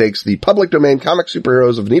 And it takes the public domain comic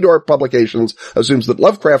superheroes of Nidor Publications, assumes that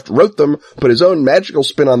Lovecraft wrote them, put his own magical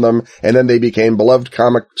spin on them, and then they became beloved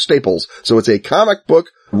comic staples. So it's a comic book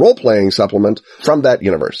role-playing supplement from that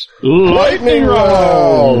universe. Lightning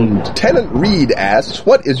round! Tennant Reed asks,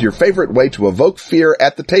 what is your favorite way to evoke fear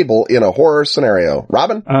at the table in a horror scenario?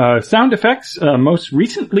 Robin? Sound effects. Most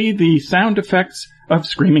recently, the sound effects of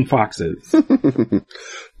screaming foxes.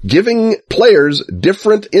 Giving players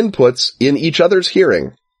different inputs in each other's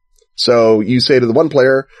hearing. So you say to the one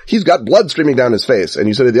player, he's got blood streaming down his face. And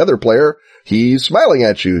you say to the other player, he's smiling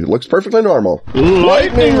at you. He looks perfectly normal.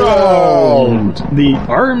 Lightning round! The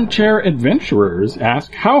Armchair Adventurers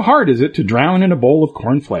ask, how hard is it to drown in a bowl of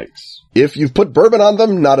cornflakes? If you've put bourbon on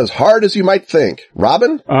them, not as hard as you might think.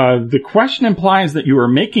 Robin? The question implies that you are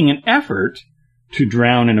making an effort to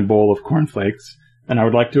drown in a bowl of cornflakes. And I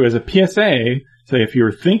would like to, as a PSA, say if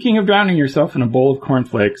you're thinking of drowning yourself in a bowl of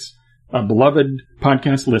cornflakes, beloved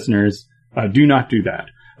podcast listeners, do not do that.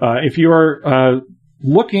 If you are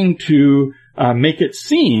looking to make it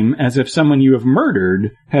seem as if someone you have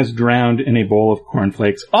murdered has drowned in a bowl of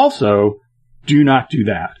cornflakes, also do not do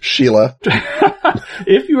that. Sheila.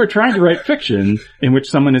 If you are trying to write fiction in which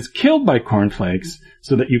someone is killed by cornflakes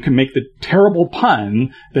so that you can make the terrible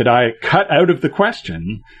pun that I cut out of the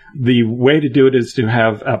question, the way to do it is to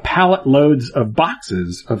have pallet loads of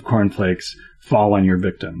boxes of cornflakes fall on your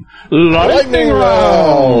victim. Lightning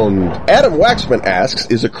round! Adam Waxman asks,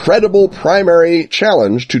 is a credible primary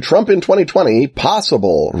challenge to Trump in 2020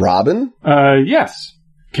 possible? Robin? Yes.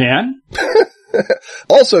 Can?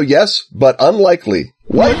 Also yes, but unlikely.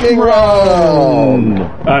 Lightning round!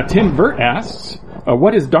 Tim Vert asks,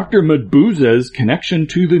 what is Dr. Mabuza's connection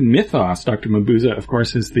to the mythos? Dr. Mabuza, of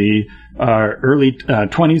course, is the early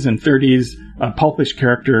 20s and 30s pulpish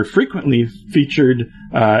character, frequently featured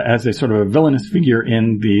as a sort of a villainous figure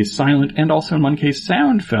in the silent and also, in one case,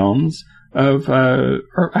 sound films of,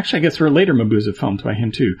 or actually, I guess there are later Mabuza films by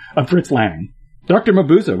him too, of Fritz Lang. Dr.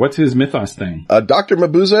 Mabuza, what's his mythos thing? Dr.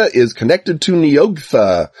 Mabuza is connected to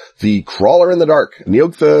Neogtha, the crawler in the dark.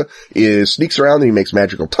 Neogtha sneaks around and he makes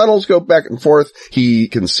magical tunnels go back and forth. He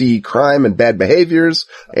can see crime and bad behaviors,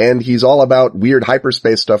 and he's all about weird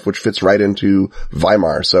hyperspace stuff which fits right into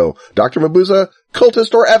Weimar. So, Dr. Mabuza,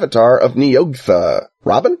 cultist or avatar of Neogtha.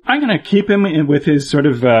 Robin? I'm going to keep him with his sort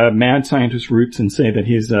of mad scientist roots and say that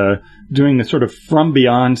he's doing the sort of from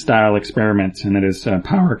beyond style experiments, and that his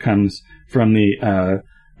power comes from the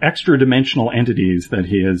extra-dimensional entities that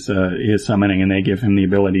he is summoning, and they give him the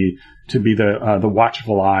ability to be the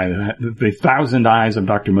watchful eye. The 1,000 eyes of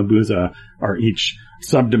Dr. Mabuza are each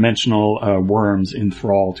subdimensional worms in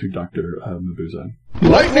thrall to Dr. Mabuza.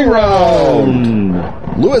 Lightning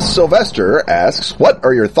round! Louis Sylvester asks, what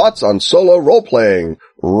are your thoughts on solo role-playing?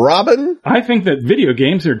 Robin? I think that video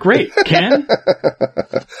games are great. Ken?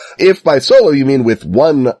 If by solo you mean with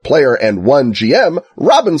one player and one GM,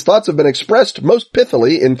 Robin's thoughts have been expressed most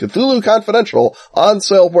pithily in Cthulhu Confidential, on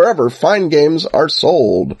sale wherever fine games are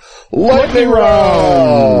sold. Lightning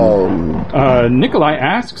round! Nikolai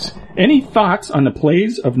asks, Any thoughts on the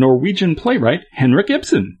plays of Norwegian playwright Henrik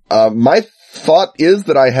Ibsen? My thought is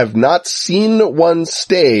that I have not seen one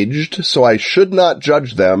staged, so I should not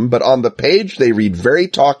judge them, but on the page they read very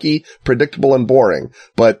talky, predictable, and boring.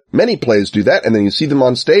 But many plays do that, and then you see them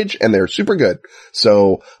on stage, and they're super good.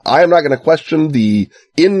 So I am not going to question the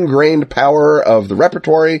ingrained power of the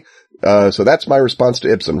repertory, so that's my response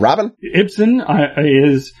to Ibsen. Robin? Ibsen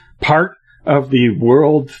is part of the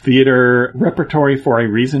world theater repertory for a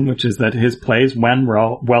reason, which is that his plays, when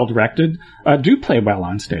well directed, do play well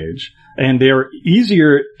on stage. And they're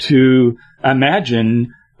easier to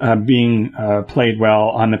imagine being played well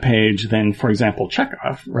on the page than, for example,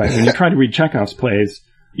 Chekhov, right? When you try to read Chekhov's plays,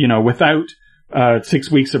 without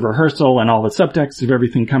 6 weeks of rehearsal and all the subtext of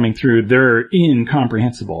everything coming through, they're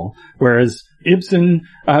incomprehensible. Whereas Ibsen,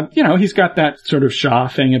 he's got that sort of Shaw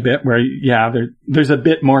thing a bit where, there's a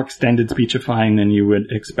bit more extended speechifying than you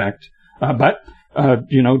would expect. But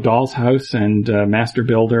Doll's House and Master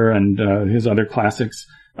Builder and his other classics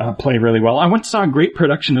play really well. I once saw a great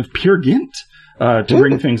production of Peer Gynt to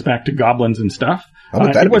bring things back to goblins and stuff.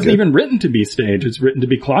 It wasn't even written to be staged. It's written to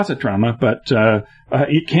be closet drama, but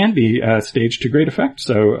it can be staged to great effect.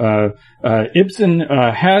 So Ibsen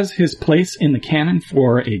has his place in the canon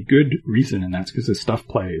for a good reason, and that's because his stuff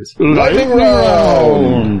plays. Lightning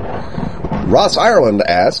round! Ross Ireland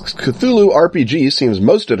asks, Cthulhu RPG seems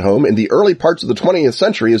most at home in the early parts of the 20th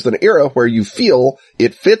century as an era where you feel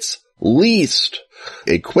it fits least.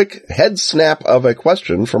 A quick head snap of a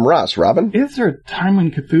question from Ross. Robin? Is there a time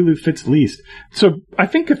when Cthulhu fits least? So I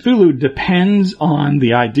think Cthulhu depends on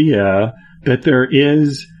the idea that there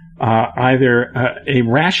is either a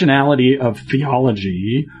rationality of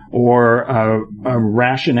theology or a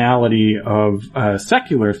rationality of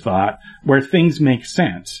secular thought where things make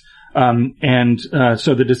sense.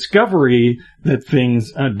 So the discovery that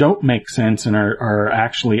things don't make sense and are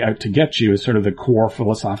actually out to get you is sort of the core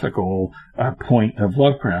philosophical point of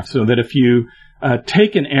Lovecraft. So that if you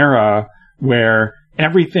take an era where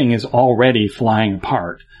everything is already flying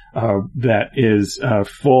apart, that is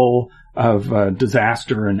full of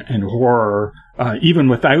disaster and horror, even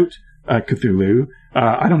without Cthulhu,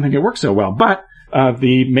 I don't think it works so well. But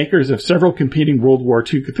the makers of several competing World War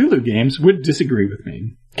II Cthulhu games would disagree with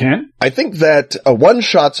me. Ken? I think that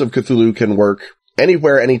one-shots of Cthulhu can work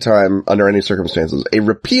anywhere, anytime, under any circumstances. A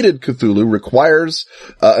repeated Cthulhu requires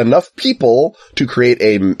enough people to create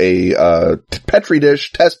a Petri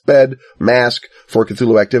dish, test bed, mask for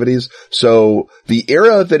Cthulhu activities. So the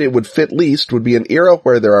era that it would fit least would be an era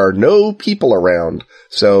where there are no people around.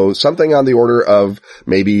 So something on the order of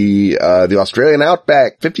maybe the Australian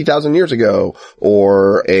outback 50,000 years ago,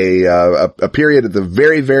 or a period at the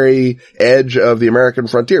very, very edge of the American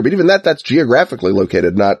frontier. But even that's geographically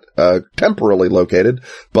located, not temporally located.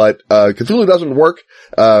 But Cthulhu doesn't work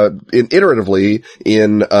iteratively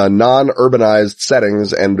in non-urbanized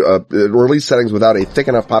settings and or at least settings without a thick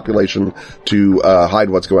enough population to hide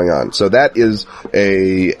what's going on. So that is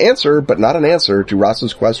a answer, but not an answer to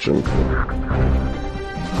Ross's question.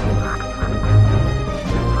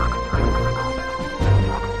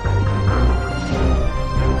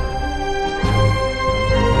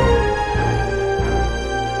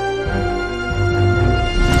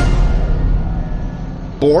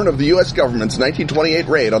 Born of the U.S. government's 1928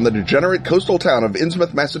 raid on the degenerate coastal town of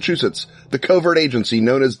Innsmouth, Massachusetts, the covert agency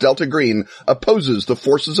known as Delta Green opposes the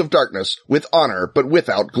forces of darkness with honor but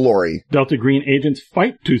without glory. Delta Green agents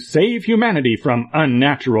fight to save humanity from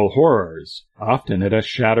unnatural horrors, often at a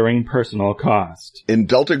shattering personal cost. In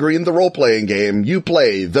Delta Green, the role-playing game, you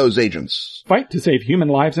play those agents. Fight to save human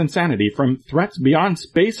lives and sanity from threats beyond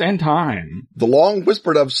space and time. The long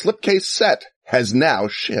whispered of slipcase set has now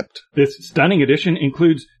shipped. This stunning edition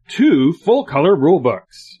includes 2 full-color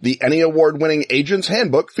rulebooks. The Emmy Award-winning Agent's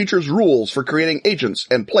Handbook features rules for creating agents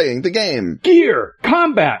and playing the game. Gear,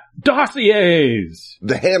 combat, dossiers.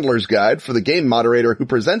 The Handler's Guide for the game moderator who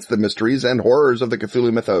presents the mysteries and horrors of the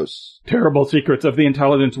Cthulhu mythos. Terrible secrets of the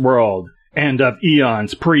intelligence world and of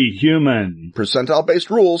eons pre-human. Percentile-based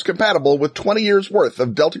rules compatible with 20 years worth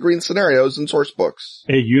of Delta Green scenarios and sourcebooks.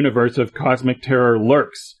 A universe of cosmic terror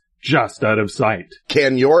lurks just out of sight.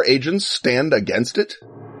 Can your agents stand against it?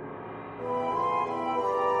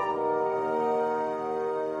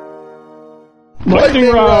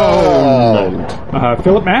 Lightning round!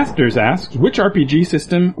 Philip Masters asks, which RPG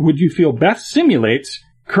system would you feel best simulates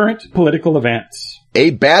current political events?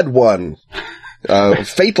 A bad one.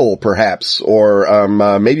 Fatal, perhaps, or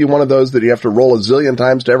maybe one of those that you have to roll a zillion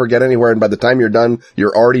times to ever get anywhere, and by the time you're done,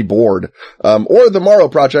 you're already bored. Or the Morrow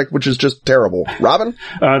Project, which is just terrible. Robin?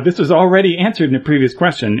 This was already answered in a previous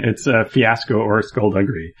question. It's Fiasco or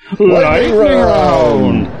Skullduggery. Lightning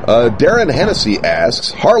round! Darren Hennessy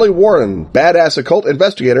asks, Harley Warren, badass occult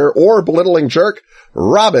investigator or belittling jerk?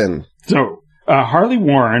 Robin. So, Harley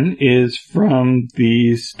Warren is from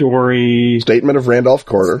the story Statement of Randolph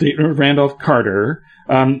Carter.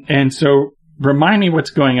 And so remind me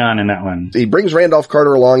what's going on in that one. He brings Randolph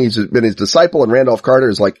Carter along. He's been his disciple, and Randolph Carter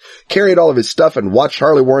is like carried all of his stuff and watched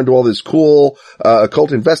Harley Warren do all this cool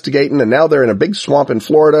occult investigating, and now they're in a big swamp in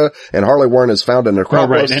Florida, and Harley Warren has found a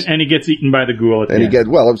necropolis. Oh, right. And he gets eaten by the ghoul at the end.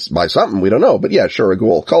 It's by something, we don't know, but yeah, sure, a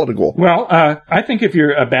ghoul. Call it a ghoul. Well, I think if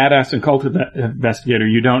you're a badass occult investigator,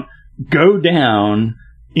 you don't go down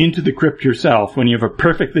into the crypt yourself when you have a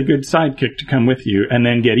perfectly good sidekick to come with you and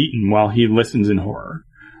then get eaten while he listens in horror.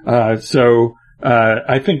 So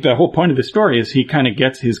I think the whole point of the story is he kind of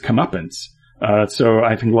gets his comeuppance. So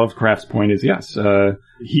I think Lovecraft's point is yes,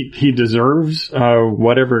 he deserves,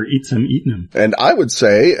 whatever eats him, eating him. And I would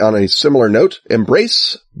say, on a similar note,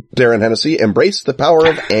 embrace, Darren Hennessy, embrace the power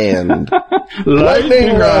of and.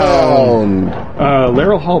 Lightning round!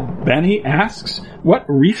 Laryl Hall Benny asks, what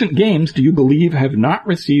recent games do you believe have not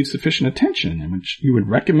received sufficient attention and which you would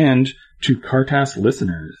recommend to Cartas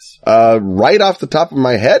listeners? Right off the top of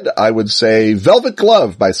my head, I would say Velvet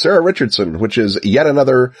Glove by Sarah Richardson, which is yet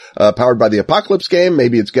another, Powered by the Apocalypse game.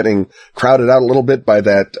 Maybe it's getting crowded out a little bit by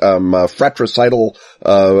that, fratricidal,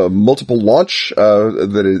 multiple launch,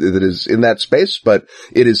 that is in that space, but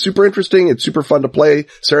it is super interesting. It's super fun to play.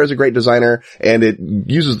 Sarah's a great designer, and it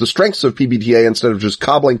uses the strengths of PBTA instead of just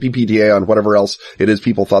cobbling PBTA on whatever else it is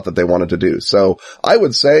people thought that they wanted to do. So I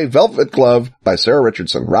would say Velvet Glove by Sarah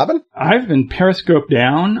Richardson. Robin? I've been Periscope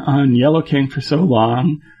down on Yellow King for so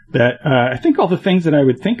long that I think all the things that I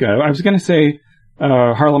would think of, I was going to say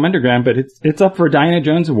Harlem Underground, but it's up for a Diana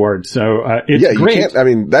Jones Award, so it's great. You can't, I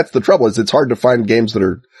mean, that's the trouble, is it's hard to find games that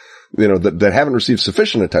are, that haven't received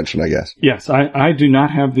sufficient attention, I guess. Yes, I do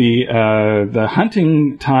not have the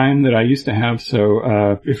hunting time that I used to have,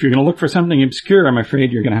 so if you're going to look for something obscure, I'm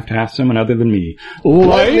afraid you're going to ask someone other than me.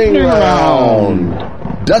 Lightning round!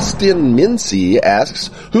 Dustin Mincy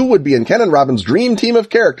asks, who would be in Ken and Robin's dream team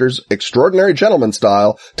of characters, extraordinary gentleman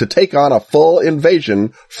style, to take on a full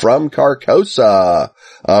invasion from Carcosa?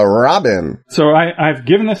 Robin. So I've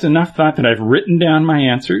given this enough thought that I've written down my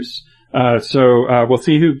answers. So we'll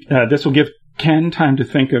see who, this will give Ken time to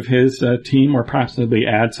think of his team or possibly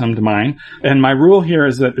add some to mine. And my rule here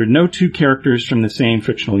is that there are no two characters from the same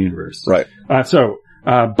fictional universe. Right. So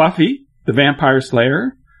Buffy, the Vampire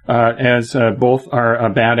Slayer, as both are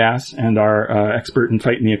a badass and are expert in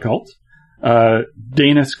fighting the occult.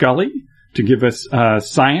 Dana Scully to give us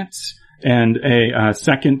science and a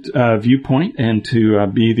second viewpoint, and to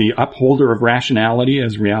be the upholder of rationality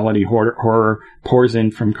as reality horror pours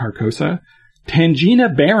in from Carcosa.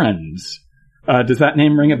 Tangina Barons. Does that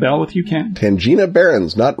name ring a bell with you, Ken? Tangina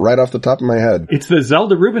Barons, not right off the top of my head. It's the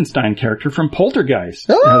Zelda Rubinstein character from Poltergeist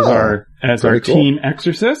as our team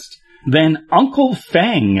exorcist. Then Uncle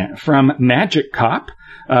Fang from Magic Cop.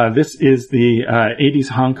 This is the 80s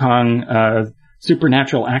Hong Kong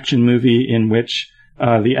supernatural action movie in which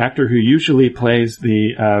the actor who usually plays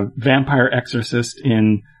the vampire exorcist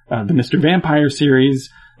in the Mr. Vampire series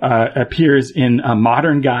appears in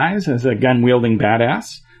modern guise as a gun-wielding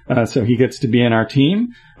badass. So he gets to be in our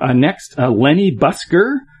team. Next, Lenny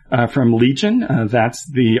Busker from Legion. That's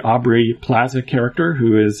the Aubrey Plaza character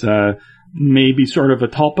who is maybe sort of a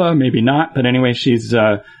tulpa, maybe not. But anyway, she's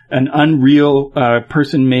an unreal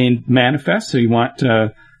person-made manifest. So you want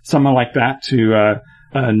someone like that to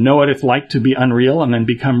know what it's like to be unreal and then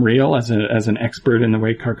become real as an expert in the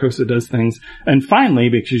way Carcosa does things. And finally,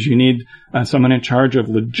 because you need someone in charge of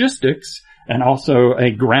logistics and also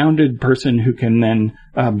a grounded person who can then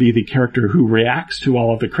be the character who reacts to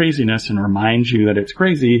all of the craziness and reminds you that it's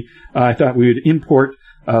crazy, I thought we would import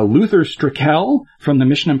Luther Strackel from the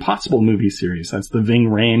Mission Impossible movie series. That's the Ving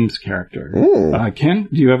Rhames character. Ken,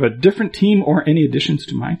 do you have a different team or any additions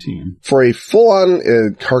to my team? For a full-on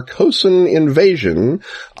Carcosan invasion,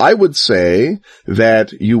 I would say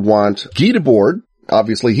that you want Guy Debord,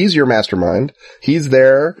 Obviously, he's your mastermind. He's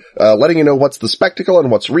there, letting you know what's the spectacle and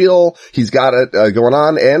what's real. He's got it going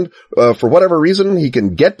on, and for whatever reason, he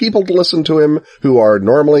can get people to listen to him who are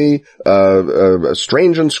normally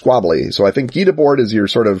strange and squabbly. So I think Guy Debord is your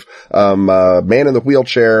sort of man in the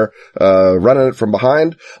wheelchair, running it from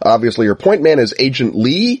behind. Obviously, your point man is Agent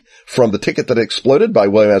Lee from The Ticket That Exploded by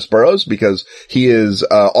William S. Burroughs, because he is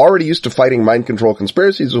already used to fighting mind control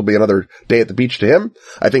conspiracies. It will be another day at the beach to him.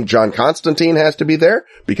 I think John Constantine has to be there,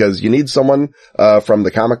 because you need someone from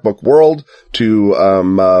the comic book world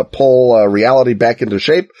to pull reality back into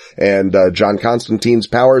shape, and John Constantine's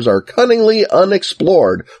powers are cunningly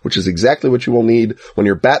unexplored, which is exactly what you will need when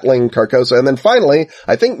you're battling Carcosa. And then finally,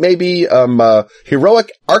 I think maybe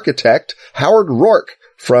heroic architect Howard Rourke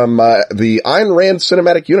from the Ayn Rand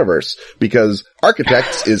cinematic universe, because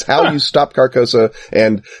architects is how you stop Carcosa,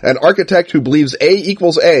 and an architect who believes A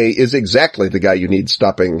equals A is exactly the guy you need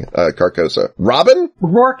stopping Carcosa. Robin?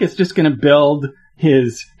 Rourke is just going to build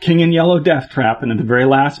his King in Yellow death trap, and at the very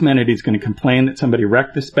last minute he's going to complain that somebody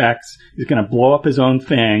wrecked the specs, he's going to blow up his own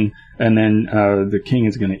thing, and then the king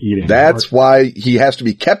is going to eat him. That's why he has to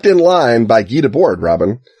be kept in line by Guy Debord,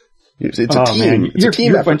 Robin. It's a team. Man. It's a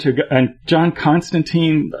team effort. And John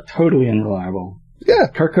Constantine, totally unreliable. Yeah.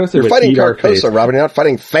 Carcosa. You're fighting Carcosa, Robin. You're not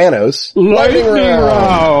fighting Thanos. Lightning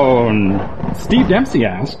round. Steve Dempsey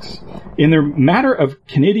asks, in the matter of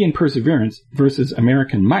Canadian perseverance versus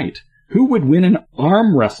American might, who would win an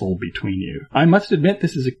arm wrestle between you? I must admit,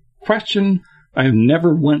 this is a question I have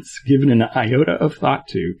never once given an iota of thought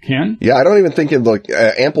to. Ken? Yeah, I don't even think in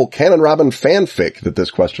the ample Ken and Robin fanfic that this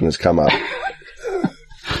question has come up.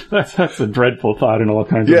 That's a dreadful thought in all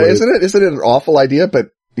kinds of ways. Yeah, isn't it? Isn't it an awful idea? But,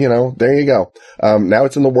 you know, there you go. Now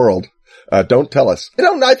it's in the world. Don't tell us.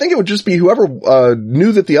 I think it would just be whoever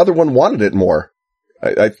knew that the other one wanted it more.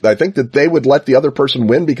 I think that they would let the other person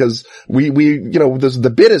win, because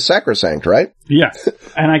the bid is sacrosanct, right? Yes.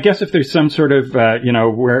 And I guess if there's some sort of,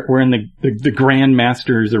 we're in the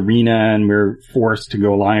Grandmaster's arena and we're forced to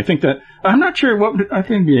go along, I'm not sure I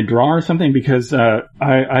think it'd be a draw or something, because,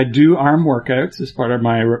 I do arm workouts as part of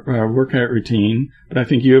my, workout routine, but I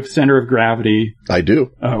think you have center of gravity. I do.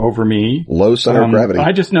 Over me. Low center of gravity.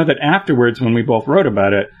 I just know that afterwards, when we both wrote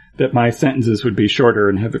about it, that my sentences would be shorter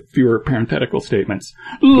and have fewer parenthetical statements.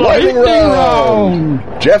 Lightning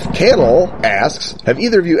round! Jeff Cannell asks, have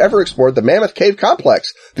either of you ever explored the Mammoth Cave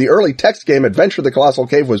complex? The early text game Adventure the Colossal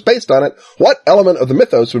Cave was based on it. What element of the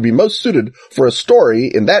mythos would be most suited for a story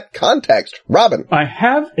in that context? Robin? I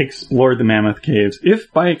have explored the Mammoth Caves.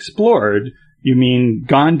 If by explored, you mean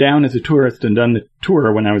gone down as a tourist and done the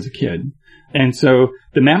tour when I was a kid. And so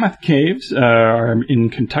the Mammoth Caves are in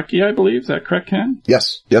Kentucky, I believe. Is that correct, Ken?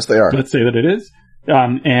 Yes. Yes, they are. Let's say that it is.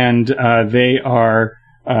 And they are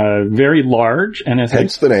very large. And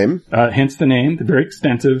hence the name. Hence the name. They're very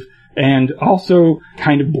extensive and also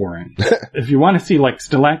kind of boring. If you want to see like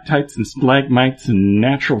stalactites and stalagmites and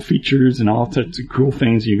natural features and all sorts of cool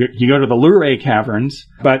things, you go to the Luray Caverns.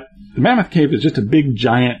 But the Mammoth Cave is just a big,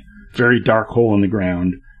 giant, very dark hole in the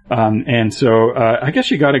ground. And so, I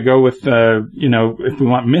guess you gotta go with, if we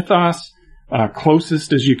want mythos,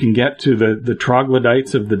 closest as you can get to the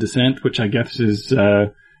troglodytes of the descent, which I guess is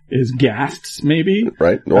Ghasts, maybe.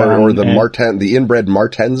 Right. Or the inbred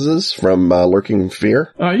Martenses from, Lurking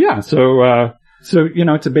Fear. Yeah. So,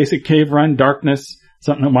 it's a basic cave run, darkness,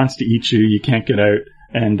 something that wants to eat you, you can't get out.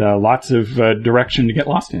 And lots of direction to get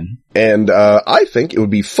lost in. And I think it would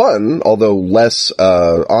be fun, although less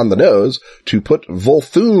on the nose, to put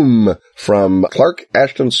Volthoom from Clark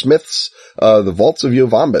Ashton Smith's The Vaults of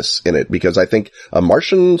Yovombus in it, because I think a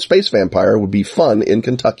Martian space vampire would be fun in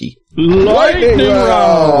Kentucky. Lightning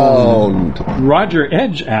round! Roger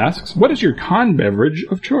Edge asks, what is your con beverage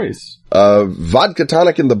of choice? Vodka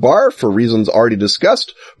tonic in the bar, for reasons already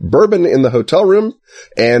discussed, bourbon in the hotel room,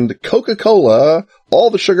 and Coca-Cola, all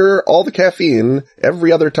the sugar, all the caffeine,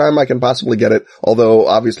 every other time I can possibly get it, although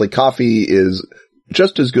obviously coffee is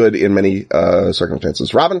just as good in many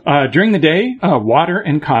circumstances. Robin? During the day, water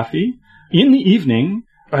and coffee. In the evening,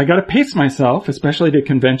 I gotta pace myself, especially at a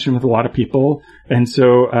convention with a lot of people. And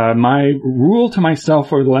so, my rule to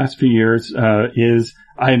myself over the last few years, is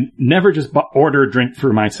I never just order a drink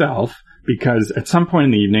for myself, because at some point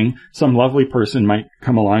in the evening, some lovely person might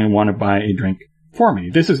come along and want to buy a drink for me.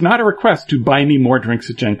 This is not a request to buy me more drinks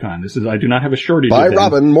at Gen Con. I do not have a shortage of them. Buy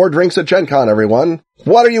Robin more drinks at Gen Con, everyone.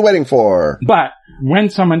 What are you waiting for? But when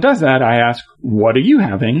someone does that, I ask, what are you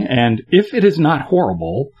having? And if it is not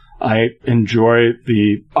horrible, I enjoy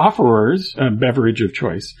the offerer's beverage of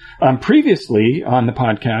choice. Previously on the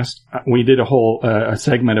podcast, we did a whole a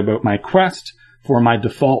segment about my quest for my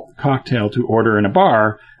default cocktail to order in a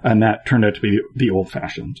bar, and that turned out to be the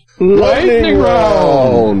old-fashioned. Lightning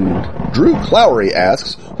round! Drew Clowery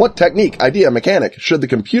asks, what technique, idea, mechanic should the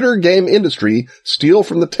computer game industry steal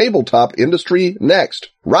from the tabletop industry next?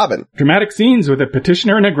 Robin. Dramatic scenes with a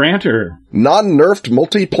petitioner and a grantor. Non-nerfed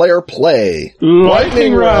multiplayer play.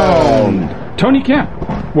 Lightning round! Tony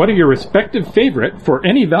Kemp, what are your respective favorite, for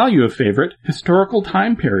any value of favorite, historical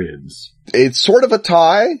time periods? It's sort of a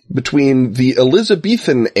tie between the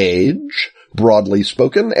Elizabethan age, broadly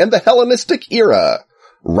spoken, and the Hellenistic era.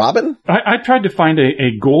 Robin? I tried to find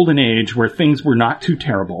a golden age where things were not too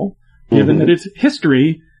terrible, given that it's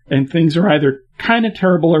history and things are either kind of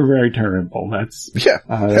terrible or very terrible. That's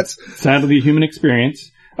sadly the human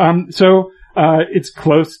experience. So it's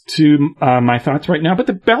close to my thoughts right now, but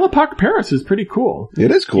the Belle Epoque Paris is pretty cool.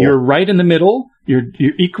 It is cool. You're right in the middle. You're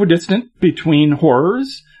equidistant between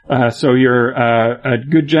horrors. So you're a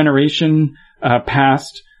good generation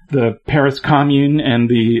past the Paris Commune and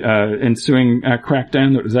the ensuing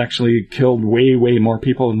crackdown that was actually killed way, way more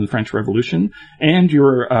people than the French Revolution. And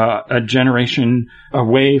you're a generation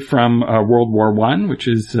away from World War I, which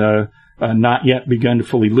is not yet begun to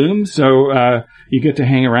fully loom. So you get to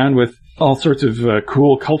hang around with all sorts of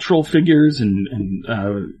cool cultural figures and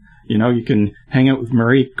you can hang out with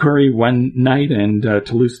Marie Curie one night and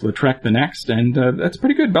Toulouse-Lautrec the next, and that's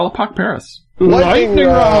pretty good. Belle Epoque Paris. Lightning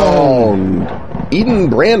round! Eden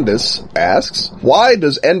Brandis asks, why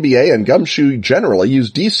does NBA and Gumshoe generally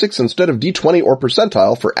use D6 instead of D20 or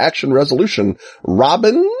percentile for action resolution?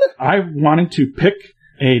 Robin? I wanted to pick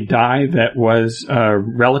a die that was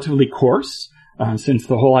relatively coarse, since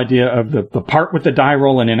the whole idea of the part with the die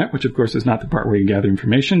rolling in it, which of course is not the part where you gather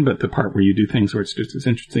information, but the part where you do things where it's just as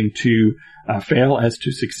interesting to fail as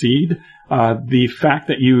to succeed. The fact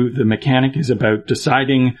that the mechanic is about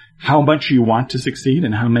deciding how much you want to succeed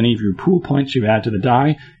and how many of your pool points you add to the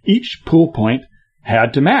die. Each pool point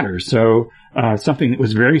had to matter. So, something that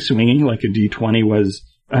was very swingy, like a D20, was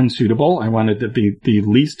unsuitable. I wanted the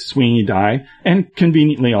least swingy die, and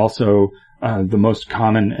conveniently also the most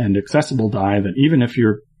common and accessible die, that even if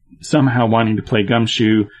you're somehow wanting to play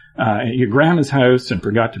Gumshoe at your grandma's house and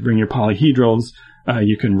forgot to bring your polyhedrals,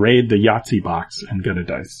 you can raid the Yahtzee box and get a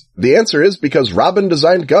dice. The answer is because Robin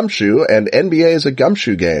designed Gumshoe and NBA is a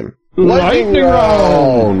Gumshoe game. Lightning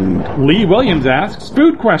round! Lee Williams asks,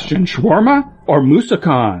 food question, shawarma or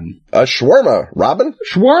Moussakon? Shawarma. Robin?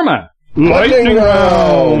 Shawarma! Lightning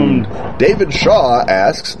round! David Shaw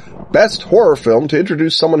asks, best horror film to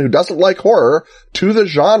introduce someone who doesn't like horror to the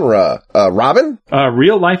genre. Robin?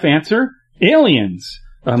 Real life answer, Aliens.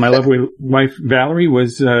 My lovely wife Valerie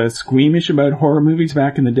was squeamish about horror movies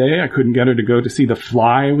back in the day. I couldn't get her to go to see The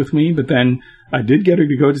Fly with me, but then I did get her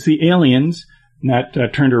to go to see Aliens, and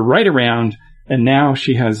that turned her right around, and now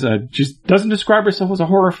she has just doesn't describe herself as a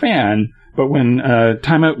horror fan, but when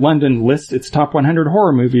Time Out London lists its top 100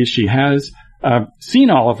 horror movies, she has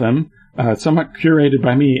seen all of them, somewhat curated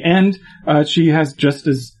by me, and she has just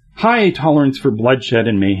as high a tolerance for bloodshed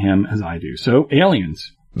and mayhem as I do. So,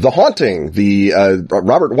 Aliens. The Haunting, the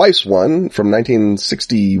Robert Weiss one from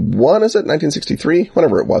 1961, is it? 1963?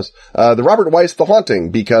 Whatever it was. The Robert Weiss The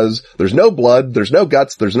Haunting, because there's no blood, there's no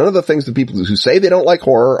guts, there's none of the things that people who say they don't like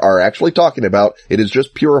horror are actually talking about. It is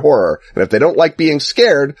just pure horror. And if they don't like being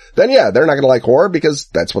scared, then yeah, they're not going to like horror because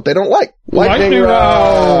that's what they don't like. Lightning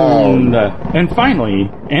round! And finally,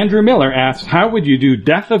 Andrew Miller asks, how would you do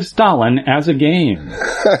Death of Stalin as a game?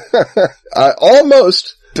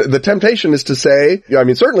 Almost. The temptation is to say, I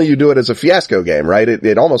mean, certainly you do it as a fiasco game, right?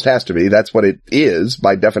 It almost has to be. That's what it is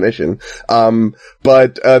by definition.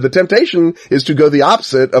 But the temptation is to go the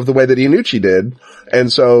opposite of the way that Iannucci did. And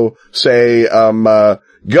so say, go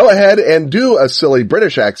ahead and do a silly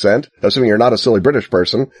British accent, assuming you're not a silly British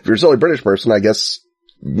person. If you're a silly British person, I guess,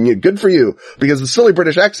 good for you, because the silly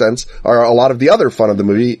British accents are a lot of the other fun of the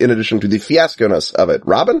movie in addition to the fiasco-ness of it.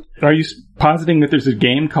 Robin? Are you positing that there's a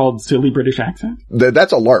game called Silly British Accent?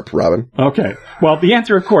 That's a LARP, Robin. Okay. Well, the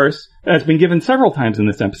answer, of course, has been given several times in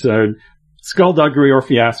this episode, skullduggery or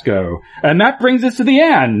fiasco. And that brings us to the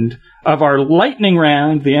end of our lightning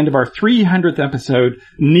round, the end of our 300th episode,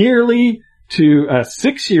 nearly to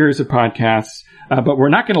 6 years of podcasts. But we're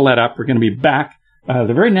not going to let up. We're going to be back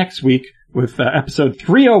the very next week with episode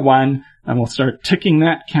 301, and we'll start ticking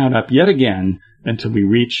that count up yet again until we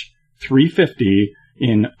reach 350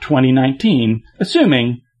 in 2019,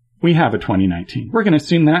 assuming we have a 2019. We're going to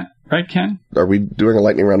assume that, right, Ken? Are we doing a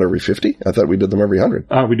lightning round every 50? I thought we did them every 100.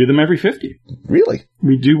 We do them every 50. Really?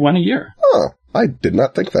 We do one a year. Oh, I did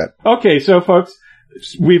not think that. Okay, so folks,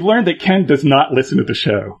 we've learned that Ken does not listen to the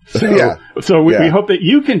show. So, we hope that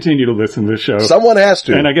you continue to listen to the show. Someone has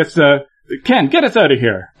to. And I guess Ken, get us out of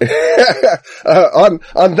here.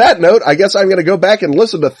 On that note, I guess I'm going to go back and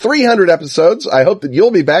listen to 300 episodes. I hope that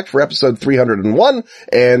you'll be back for episode 301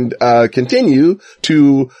 and continue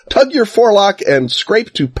to tug your forelock and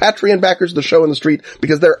scrape to Patreon backers of the show in the street,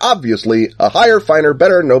 because they're obviously a higher, finer,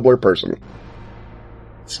 better, nobler person.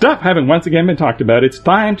 Stuff having once again been talked about, it's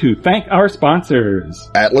time to thank our sponsors.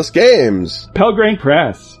 Atlas Games, Pelgrane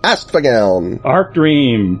Press, Astfageln, Arc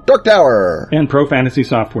Dream, Dork Tower, and Pro Fantasy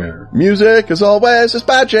Software. Music, as always, is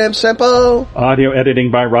by Jim Simple. Audio editing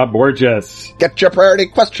by Rob Borges. Get your priority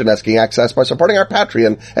question asking access by supporting our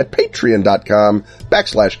Patreon at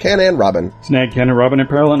patreon.com/Ken and Robin. Snag Ken and Robin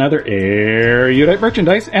apparel and other erudite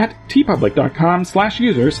merchandise at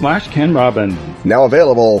tpublic.com/user/Ken Robin. Now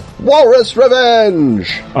available, Walrus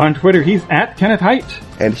Revenge! On Twitter, he's at Kenneth Height.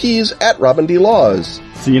 And he's at Robin D. Laws.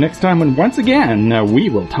 See you next time when once again we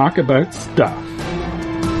will talk about stuff.